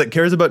legend that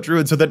cares about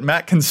druids so that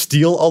Matt can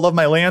steal all of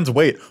my lands.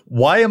 Wait,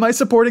 why am I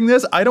supporting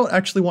this? I don't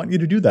actually want you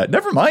to do that.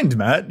 Never mind,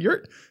 Matt.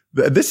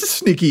 This is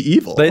sneaky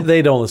evil.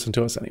 They don't listen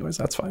to us anyways.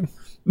 That's fine.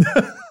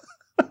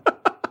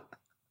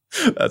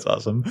 That's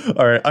awesome.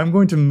 All right, I'm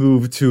going to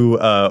move to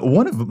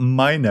one of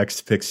my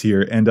next picks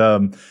here. And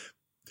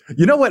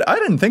you know what? I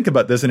didn't think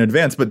about this in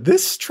advance, but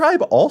this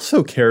tribe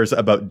also cares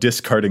about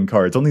discarding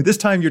cards. Only this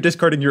time you're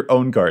discarding your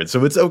own cards,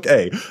 so it's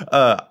okay.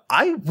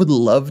 I would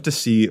love to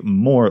see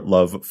more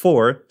love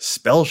for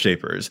Spell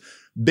Shapers.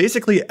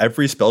 Basically,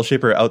 every spell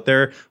shaper out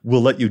there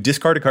will let you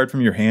discard a card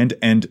from your hand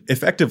and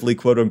effectively,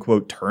 quote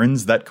unquote,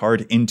 turns that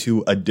card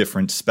into a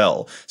different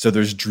spell. So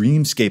there's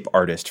Dreamscape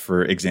Artist,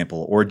 for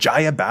example, or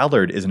Jaya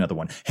Ballard is another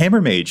one.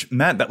 Hammer Mage,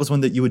 Matt, that was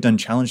one that you had done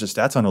Challenge the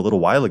Stats on a little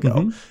while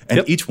ago.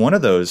 And each one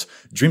of those,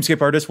 Dreamscape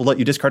Artist will let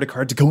you discard a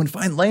card to go and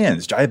find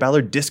lands. Jaya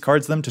Ballard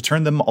discards them to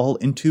turn them all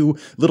into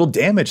little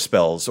damage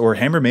spells. Or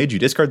Hammer Mage, you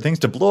discard things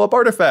to blow up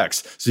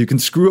artifacts so you can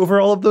screw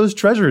over all of those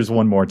treasures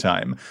one more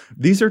time.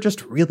 These are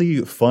just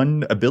really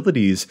fun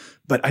abilities,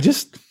 but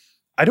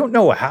I don't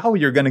know how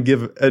you're going to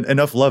give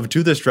enough love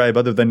to this tribe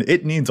other than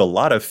it needs a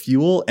lot of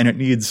fuel and it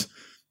needs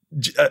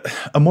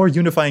a more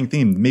unifying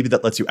theme, maybe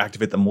that lets you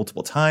activate them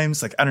multiple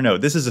times. Like, I don't know.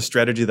 This is a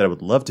strategy that I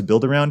would love to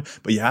build around,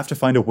 but you have to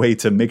find a way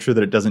to make sure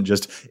that it doesn't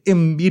just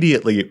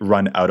immediately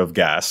run out of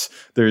gas.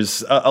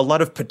 There's a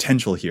lot of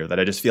potential here that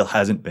I just feel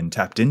hasn't been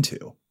tapped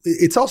into.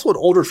 It's also an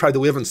older tribe that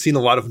we haven't seen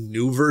a lot of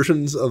new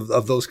versions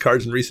of those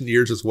cards in recent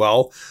years as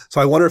well.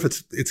 So I wonder if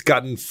it's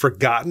gotten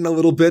forgotten a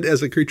little bit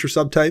as a creature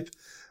subtype.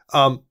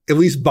 At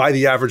least by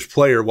the average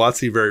player,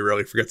 WotC very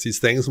rarely forgets these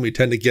things, and we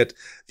tend to get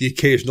the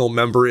occasional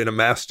member in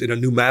a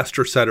new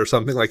master set or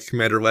something like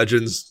Commander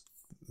Legends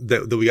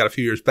that we got a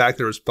few years back.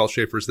 There was Spell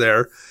Shapers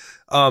there.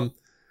 But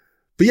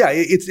yeah,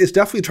 it's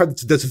definitely a tribe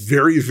that's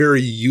very,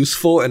 very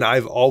useful, and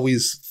I've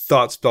always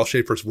thought Spell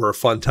Shapers were a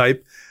fun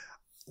type.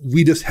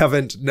 We just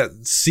haven't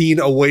seen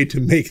a way to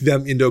make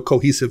them into a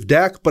cohesive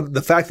deck, but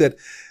the fact that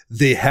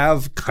they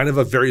have kind of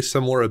a very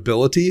similar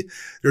ability,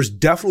 there's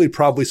definitely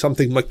probably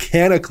something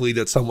mechanically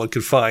that someone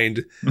could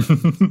find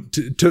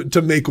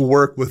to make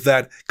work with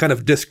that kind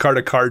of discard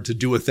a card to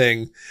do a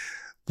thing.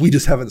 We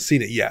just haven't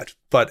seen it yet.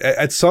 But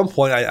at some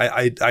point,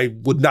 I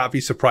would not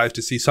be surprised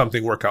to see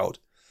something work out.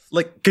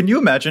 Like, can you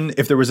imagine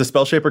if there was a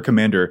Spell Shaper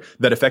commander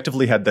that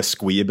effectively had the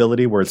squee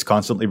ability where it's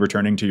constantly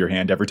returning to your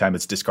hand every time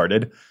it's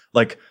discarded?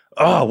 Like,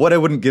 oh, what I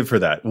wouldn't give for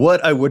that.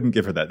 What I wouldn't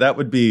give for that. That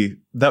would be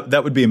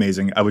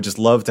amazing. I would just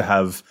love to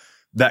have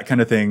that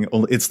kind of thing.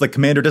 It's like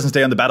commander doesn't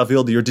stay on the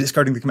battlefield. You're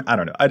discarding the I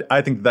don't know.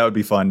 I think that would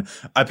be fun.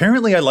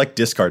 Apparently, I like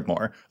discard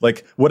more.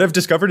 Like, what I've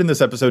discovered in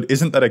this episode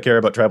isn't that I care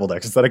about tribal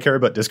decks. It's that I care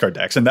about discard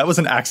decks. And that was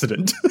an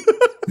accident.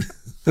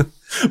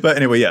 But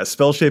anyway, yeah,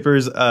 Spell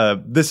Shapers,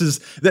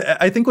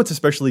 I think what's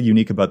especially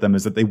unique about them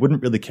is that they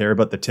wouldn't really care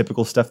about the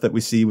typical stuff that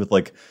we see with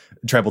like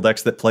tribal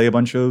decks that play a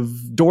bunch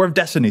of Door of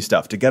Destiny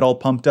stuff to get all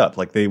pumped up.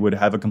 Like, they would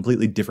have a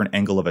completely different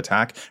angle of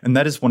attack. And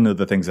that is one of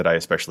the things that I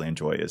especially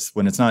enjoy, is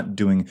when it's not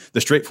doing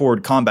the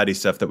straightforward combat-y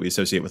stuff that we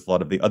associate with a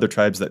lot of the other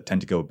tribes that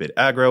tend to go a bit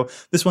aggro.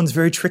 This one's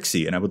very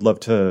tricksy, and I would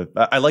love to,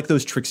 I like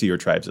those trixier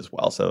tribes as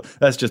well. So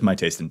that's just my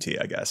taste in tea,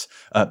 I guess.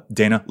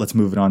 Dana, let's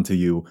move it on to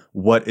you.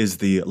 What is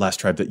the last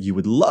tribe that you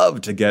would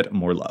love to get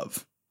more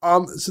love?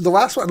 So the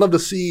last one I'd love to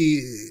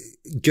see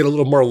get a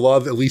little more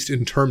love, at least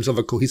in terms of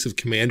a cohesive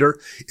commander,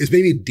 is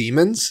maybe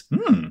demons.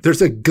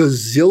 There's a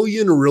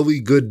gazillion really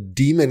good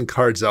demon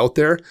cards out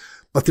there,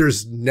 but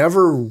there's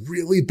never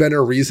really been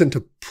a reason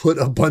to put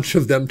a bunch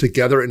of them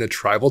together in a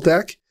tribal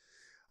deck.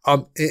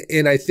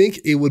 And I think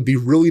it would be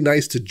really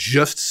nice to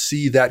just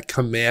see that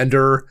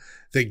commander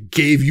that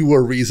gave you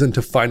a reason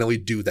to finally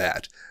do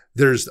that.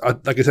 There's,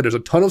 like I said, there's a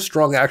ton of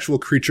strong actual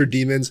creature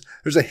demons.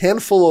 There's a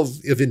handful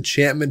of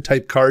enchantment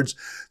type cards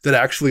that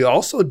actually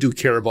also do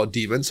care about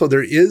demons. So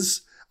there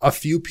is a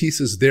few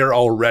pieces there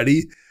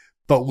already,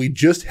 but we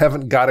just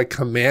haven't got a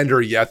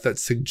commander yet that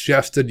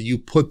suggested you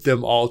put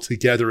them all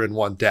together in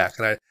one deck.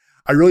 And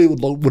I really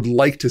would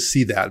like to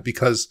see that,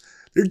 because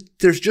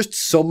there's just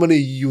so many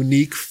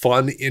unique,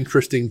 fun,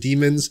 interesting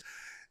demons.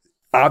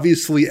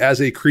 Obviously, as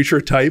a creature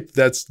type,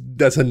 that's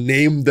a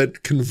name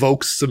that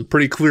convokes some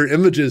pretty clear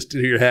images to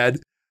your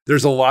head.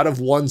 There's a lot of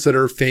ones that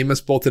are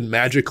famous both in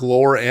Magic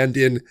lore and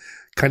in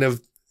kind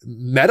of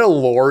meta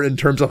lore in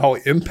terms of how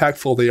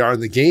impactful they are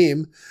in the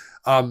game.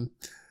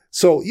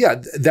 So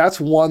yeah, that's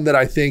one that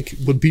I think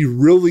would be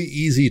really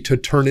easy to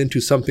turn into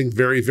something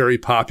very, very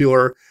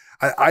popular.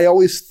 I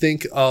always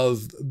think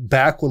of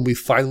back when we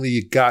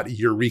finally got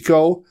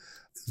Eureka.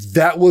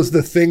 That was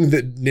the thing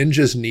that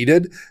ninjas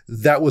needed.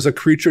 That was a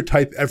creature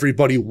type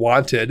everybody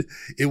wanted.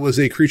 It was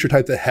a creature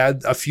type that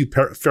had a few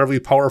fairly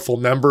powerful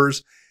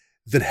members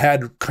that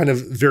had kind of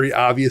very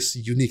obvious,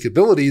 unique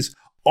abilities.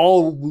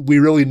 All we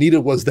really needed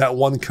was that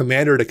one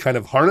commander to kind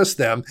of harness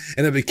them,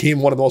 and it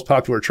became one of the most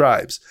popular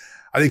tribes.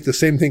 I think the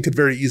same thing could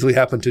very easily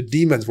happen to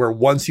demons, where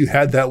once you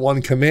had that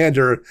one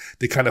commander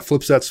that kind of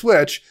flips that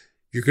switch,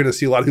 you're going to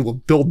see a lot of people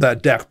build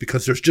that deck,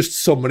 because there's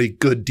just so many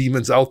good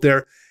demons out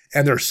there.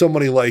 And there's so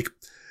many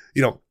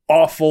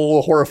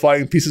awful,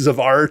 horrifying pieces of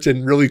art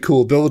and really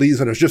cool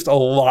abilities. And there's just a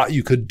lot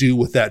you could do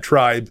with that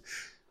tribe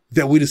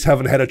that we just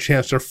haven't had a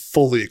chance to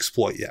fully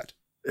exploit yet.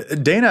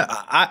 Dana,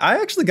 I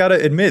actually got to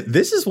admit,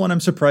 this is one I'm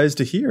surprised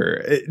to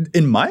hear.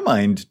 In my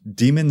mind,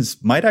 demons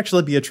might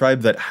actually be a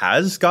tribe that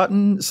has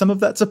gotten some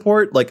of that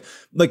support. Like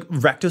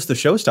Rakdos the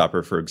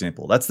Showstopper, for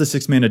example. That's the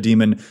 6-mana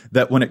demon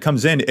that when it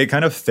comes in, it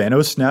kind of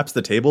Thanos snaps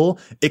the table,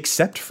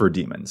 except for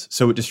demons.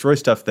 So it destroys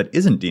stuff that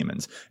isn't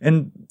demons.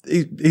 And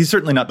he's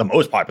certainly not the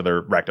most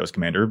popular Rakdos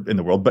commander in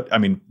the world, but I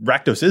mean,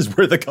 Rakdos is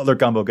where the color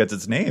combo gets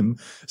its name.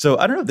 So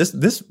I don't know,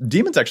 this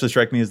demons actually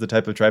strike me as the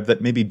type of tribe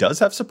that maybe does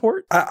have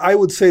support. I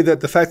would say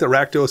that the fact that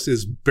Rakdos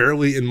is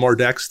barely in more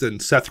decks than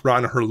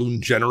Sethron Herloon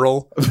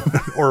General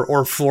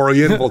or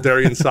Florian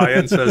Voldarian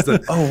Scion says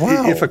that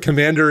if a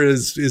commander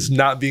is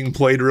not being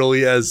played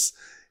really as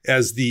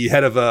the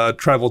head of a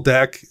tribal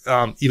deck,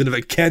 even if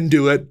it can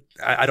do it,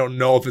 I don't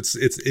know if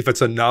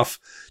it's enough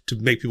to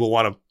make people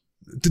want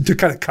to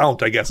kind of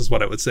count, I guess is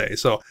what I would say.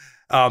 So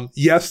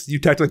yes, you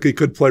technically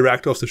could play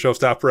Rakdos the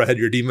Showstopper ahead of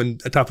your demon,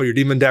 atop of your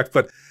demon deck,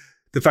 but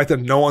the fact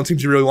that no one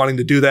seems to be really wanting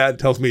to do that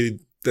tells me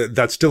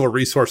that's still a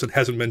resource that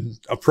hasn't been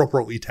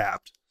appropriately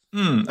tapped.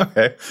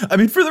 Okay. I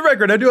mean, for the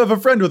record, I do have a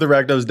friend with a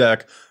Rakdos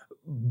deck,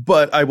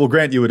 but I will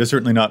grant you it is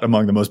certainly not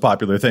among the most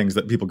popular things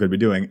that people could be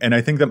doing. And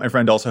I think that my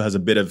friend also has a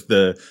bit of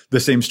the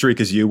same streak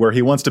as you, where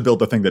he wants to build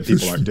the thing that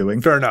people aren't doing.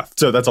 Fair enough.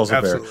 So that's also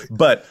Absolutely. fair.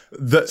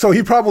 But so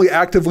he probably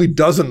actively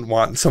doesn't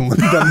want them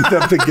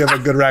to give a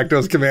good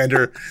Rakdos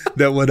commander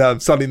that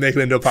would suddenly make it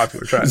into a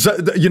popular tribe. So,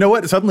 you know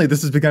what? Suddenly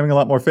this is becoming a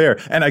lot more fair.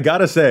 And I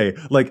gotta say,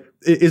 like,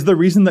 is the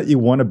reason that you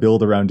want to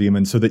build around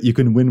demons so that you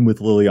can win with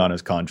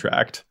Liliana's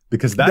contract?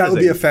 Because that would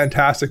be a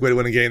fantastic way to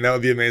win a game. That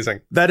would be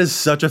amazing. That is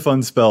such a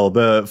fun spell.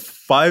 The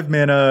 5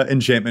 mana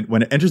enchantment,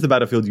 when it enters the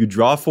battlefield, you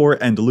draw 4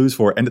 and lose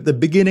 4. And at the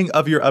beginning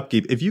of your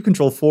upkeep, if you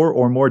control 4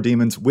 or more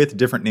demons with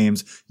different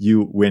names,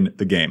 you win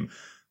the game.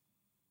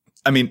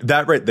 I mean,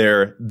 that right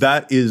there,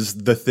 that is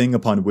the thing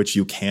upon which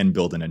you can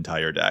build an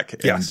entire deck.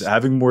 Yes. And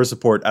having more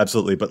support,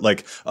 absolutely. But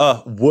like,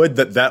 would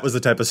that was the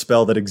type of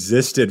spell that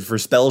existed for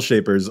Spell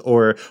Shapers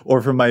or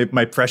for my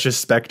precious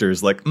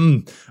specters. Like,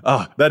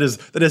 that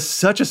is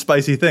such a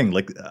spicy thing.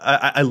 Like,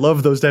 I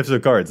love those types of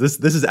cards. This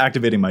is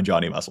activating my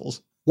Johnny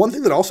muscles. One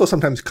thing that also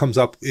sometimes comes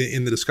up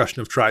in the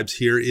discussion of tribes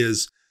here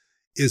is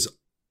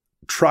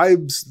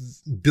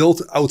tribes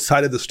built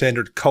outside of the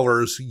standard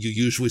colors you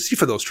usually see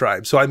for those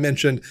tribes. So I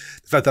mentioned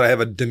the fact that I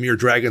have a Dimir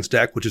Dragons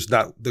deck, which is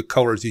not the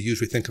colors you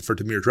usually think of for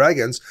Dimir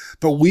Dragons,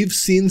 but we've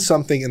seen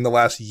something in the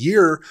last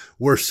year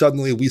where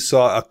suddenly we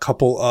saw a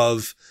couple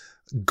of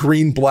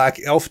green-black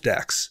elf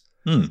decks,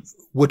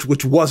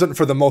 which wasn't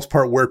for the most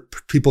part where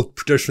people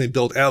traditionally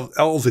build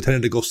elves. They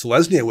tended to go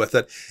Selesnya with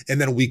it. And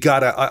then we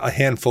got a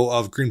handful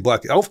of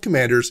green-black elf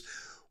commanders,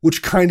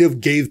 which kind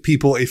of gave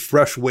people a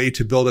fresh way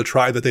to build a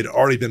tribe that they'd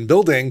already been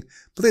building,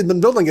 but they'd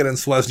been building it in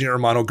Selesnya or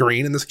Mono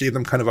Green, and this gave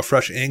them kind of a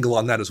fresh angle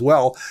on that as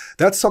well.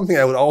 That's something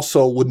I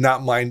would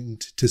not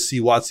mind to see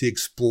WotC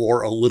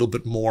explore a little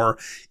bit more,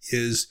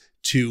 is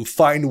to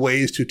find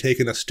ways to take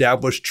an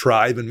established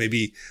tribe and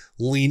maybe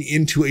lean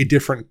into a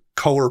different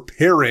color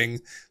pairing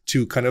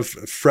to kind of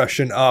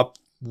freshen up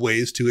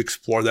ways to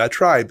explore that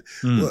tribe.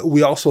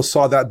 We also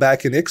saw that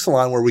back in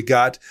Ixalan, where we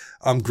got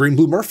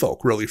green-blue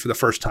merfolk really for the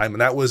first time.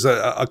 And that was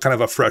a kind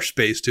of a fresh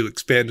space to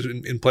expand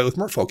and play with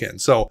merfolk in.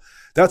 So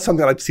that's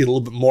something I'd like to see a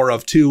little bit more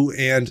of too.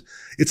 And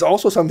it's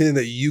also something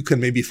that you can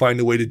maybe find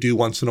a way to do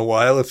once in a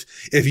while.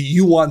 If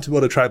you want to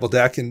build a tribal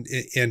deck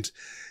and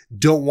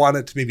don't want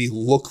it to maybe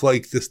look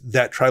like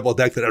that tribal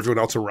deck that everyone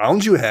else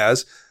around you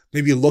has,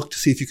 maybe look to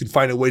see if you can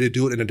find a way to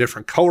do it in a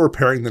different color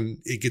pairing than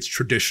it gets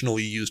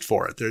traditionally used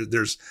for it.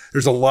 There's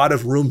a lot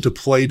of room to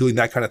play doing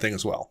that kind of thing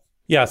as well.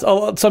 Yes.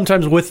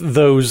 Sometimes with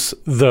those,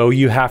 though,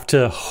 you have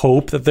to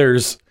hope that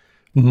there's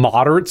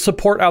moderate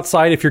support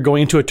outside if you're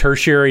going into a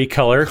tertiary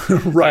color.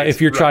 Right.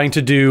 If you're trying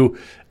to do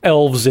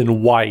elves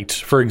in white,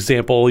 for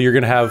example, you're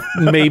going to have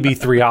maybe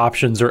 3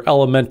 options, or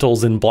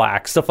elementals in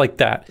black, stuff like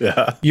that.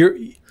 Yeah.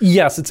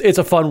 Yes, it's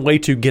a fun way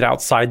to get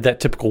outside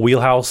that typical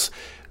wheelhouse.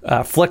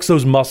 Flex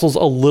those muscles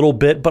a little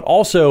bit, but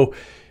also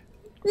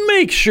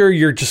make sure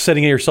you're just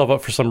setting yourself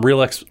up for some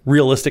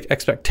realistic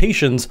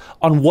expectations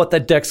on what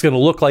that deck's going to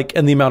look like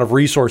and the amount of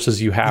resources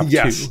you have.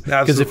 Yes,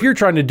 because if you're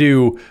trying to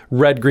do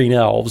red-green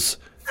elves,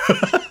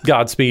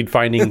 Godspeed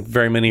finding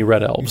very many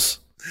red elves.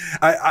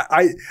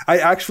 I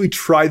actually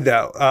tried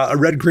that, a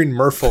red-green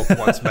merfolk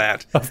once,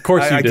 Matt. Of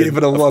course you I did. gave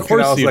it a look, and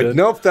I was like, did.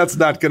 nope, that's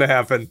not going to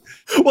happen.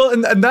 Well,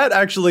 and that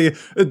actually,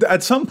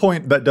 at some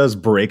point, that does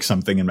break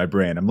something in my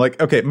brain. I'm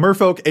like, okay,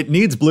 merfolk, it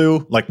needs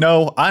blue. Like,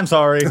 no, I'm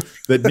sorry.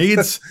 That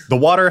needs, the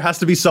water has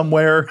to be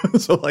somewhere.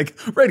 So like,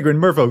 red-green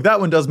merfolk, that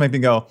one does make me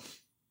go,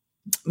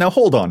 now,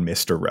 hold on,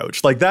 Mr.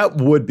 Roach. Like, that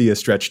would be a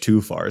stretch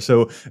too far.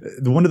 So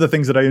one of the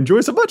things that I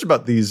enjoy so much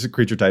about these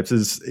creature types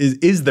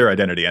is their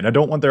identity. And I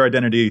don't want their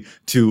identity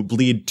to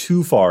bleed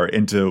too far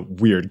into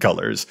weird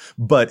colors,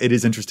 but it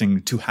is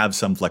interesting to have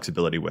some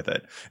flexibility with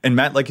it. And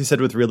Matt, like you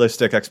said, with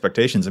realistic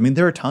expectations, I mean,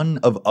 there are a ton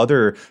of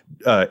other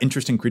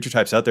interesting creature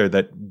types out there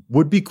that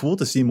would be cool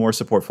to see more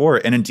support for.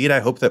 And indeed, I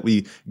hope that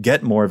we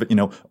get more of it. You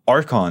know,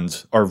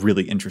 Archons are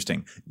really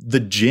interesting. The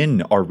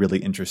Djinn are really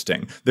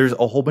interesting. There's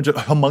a whole bunch of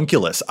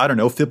homunculus. I don't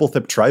know,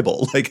 Fibblethip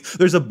Tribal. Like,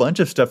 there's a bunch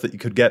of stuff that you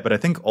could get, but I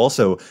think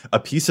also a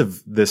piece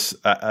of this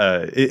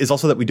is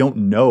also that we don't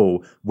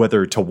know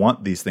whether to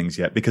want these things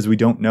yet, because we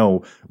don't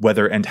know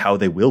whether and how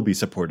they will be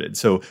supported.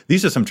 So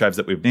these are some tribes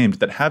that we've named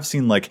that have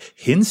seen like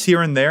hints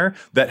here and there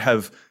that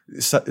have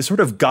sort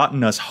of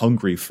gotten us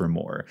hungry for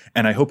more.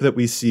 And I hope that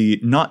we see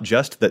not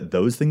just that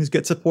those things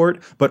get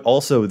support, but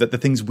also that the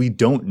things we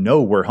don't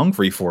know we're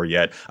hungry for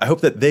yet, I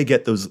hope that they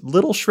get those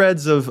little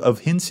shreds of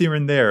hints here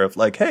and there of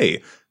like,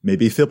 hey,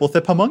 maybe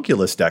Fibblethip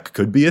Homunculus deck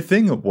could be a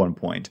thing at one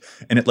point.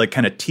 And it like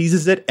kind of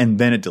teases it and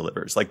then it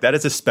delivers. Like, that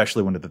is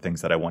especially one of the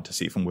things that I want to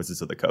see from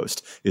Wizards of the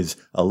Coast, is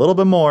a little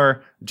bit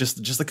more,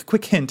 just like a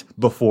quick hint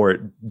before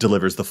it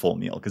delivers the full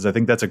meal. Because I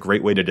think that's a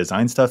great way to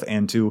design stuff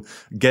and to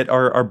get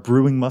our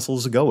brewing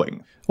muscles going.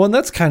 Well, and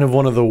that's kind of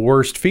one of the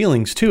worst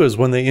feelings too, is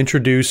when they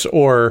introduce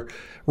or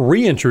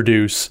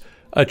reintroduce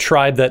a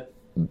tribe that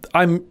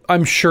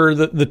I'm sure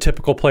that the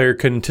typical player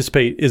can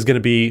anticipate is going to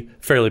be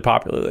fairly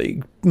popular.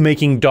 Like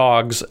making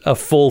dogs a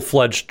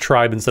full-fledged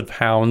tribe instead of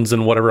hounds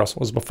and whatever else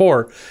was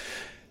before.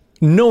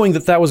 knowing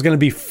that was going to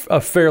be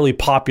a fairly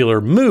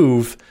popular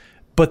move,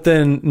 but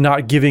then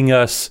not giving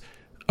us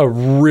a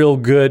real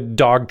good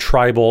dog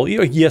tribal.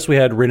 Yes, we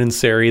had Rin and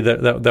Seri,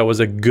 that was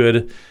a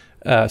good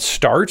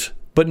start,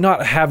 but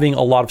not having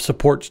a lot of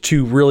support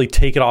to really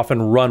take it off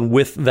and run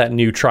with that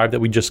new tribe that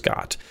we just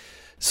got.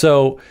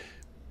 So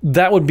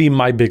that would be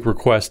my big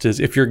request, is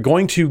if you're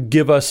going to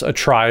give us a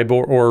tribe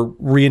or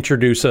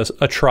reintroduce us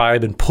a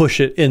tribe and push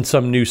it in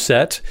some new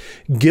set,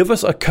 give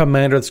us a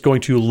commander that's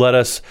going to let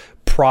us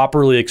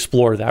properly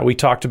explore that. We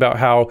talked about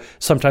how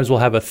sometimes we'll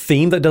have a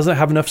theme that doesn't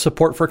have enough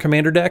support for a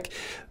commander deck.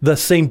 The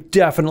same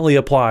definitely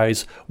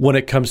applies when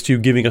it comes to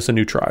giving us a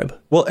new tribe.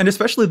 Well, and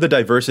especially the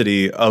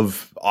diversity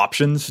of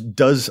options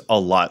does a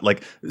lot.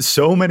 Like,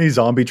 so many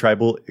zombie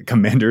tribal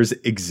commanders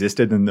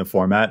existed in the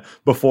format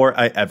before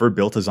I ever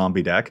built a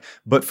zombie deck.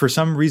 But for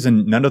some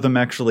reason, none of them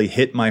actually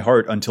hit my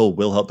heart until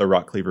Wilhelm the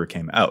Rock Cleaver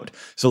came out.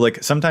 So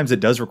like, sometimes it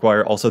does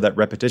require also that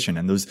repetition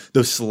and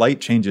those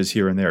slight changes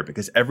here and there,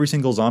 because every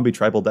single zombie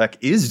tribal deck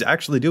is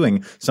actually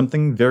doing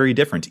something very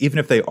different, even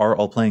if they are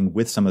all playing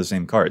with some of the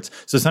same cards.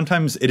 So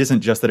sometimes it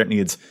isn't just that it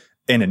needs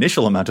an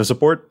initial amount of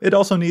support, it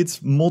also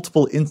needs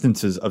multiple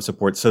instances of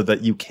support so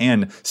that you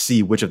can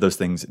see which of those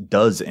things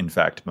does in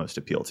fact most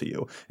appeal to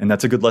you. And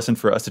that's a good lesson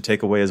for us to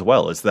take away as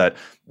well, is that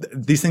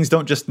these things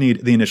don't just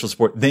need the initial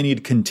support, they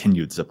need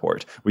continued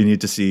support. We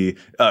need to see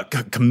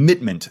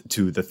commitment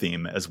to the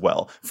theme as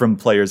well from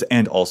players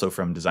and also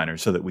from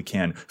designers, so that we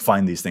can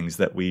find these things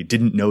that we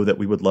didn't know that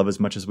we would love as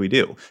much as we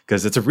do,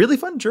 because it's a really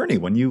fun journey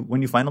when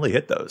you finally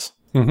hit those.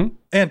 Mm-hmm.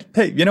 And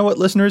hey, you know what,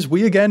 listeners,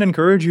 we again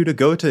encourage you to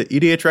go to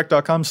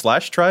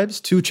edhrec.com/tribes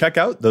to check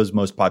out those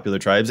most popular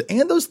tribes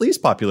and those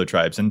least popular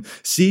tribes and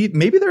see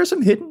maybe there are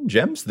some hidden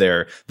gems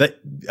there that,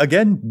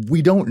 again,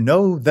 we don't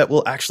know that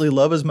we'll actually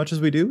love as much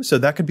as we do. So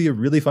that could be a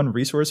really fun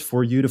resource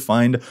for you to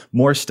find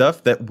more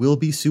stuff that will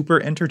be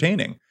super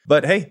entertaining.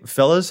 But hey,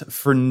 fellas,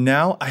 for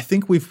now, I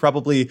think we've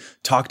probably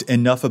talked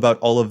enough about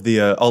all of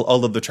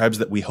the tribes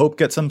that we hope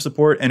get some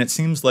support. And it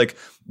seems like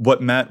what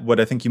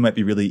I think you might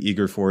be really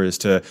eager for is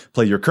to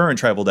play your current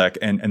tribal deck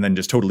and then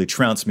just totally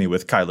trounce me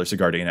with Kyler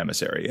Sigardian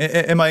Emissary.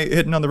 Am I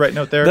hitting on the right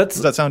note there?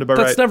 Does that sound about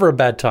right? That's never a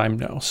bad time,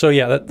 no. So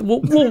yeah,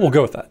 we'll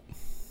go with that.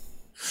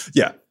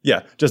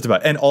 Yeah, just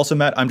about. And also,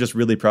 Matt, I'm just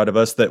really proud of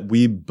us that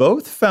we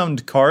both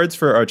found cards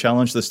for our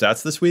Challenge the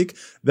Stats this week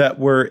that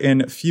were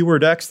in fewer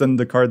decks than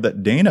the card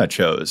that Dana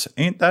chose.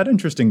 Ain't that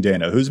interesting,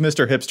 Dana? Who's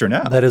Mr. Hipster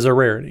now? That is a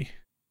rarity.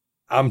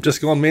 I'm just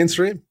going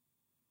mainstream.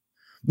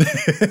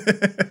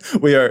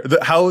 We are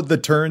how the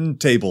turn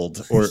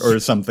tabled or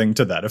something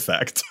to that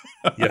effect.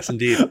 Yes,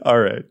 indeed. All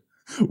right.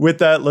 With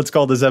that, let's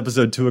call this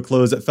episode to a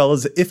close.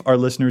 Fellas, if our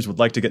listeners would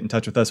like to get in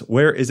touch with us,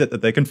 where is it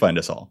that they can find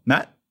us all?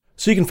 Matt?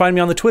 So you can find me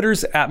on the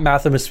Twitters at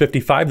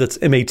Mathimus55. That's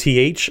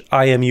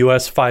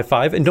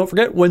MATHIMUS55. And don't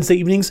forget, Wednesday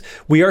evenings,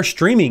 we are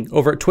streaming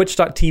over at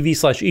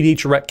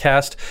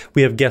twitch.tv/EDHRECast.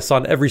 We have guests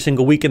on every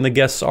single week, and the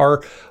guests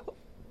are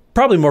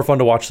probably more fun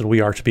to watch than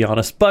we are, to be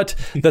honest. But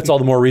that's all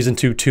the more reason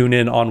to tune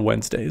in on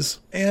Wednesdays.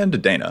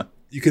 And Dana.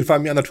 You can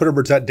find me on the Twitter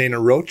birds at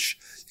Dana Roach.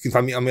 You can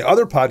find me on my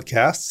other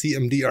podcast,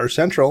 CMDR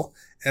Central,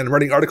 and I'm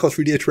writing articles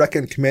for EDHREC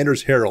and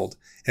Commander's Herald.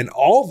 And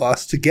all of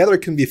us together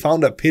can be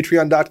found at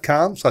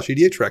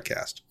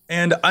patreon.com/EDHRECast.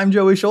 And I'm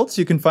Joey Schultz.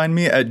 You can find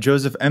me at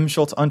Joseph M.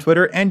 Schultz on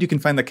Twitter, and you can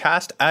find the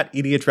cast at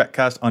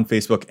EDHRECast on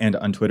Facebook and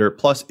on Twitter.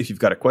 Plus, if you've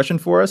got a question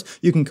for us,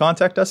 you can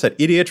contact us at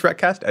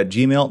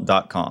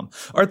EDHRECast@gmail.com.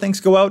 Our thanks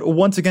go out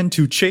once again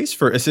to Chase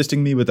for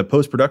assisting me with the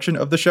post-production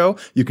of the show.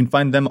 You can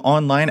find them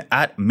online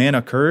at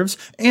Mana Curves.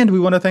 And we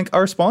want to thank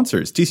our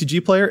sponsors,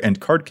 TCG Player and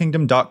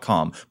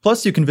CardKingdom.com.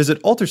 Plus, you can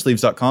visit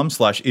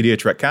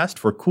altersleeves.com/EDHRECast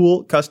for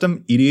cool,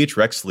 custom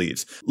EDHREC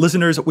sleeves.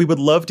 Listeners, we would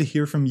love to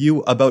hear from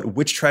you about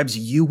which tribes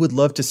you would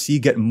love to see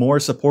get more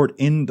support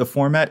in the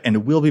format,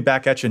 and we'll be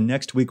back at you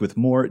next week with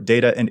more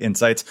data and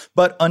insights.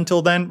 But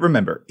until then,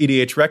 remember,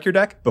 EDH wreck your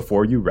deck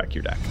before you wreck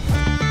your deck.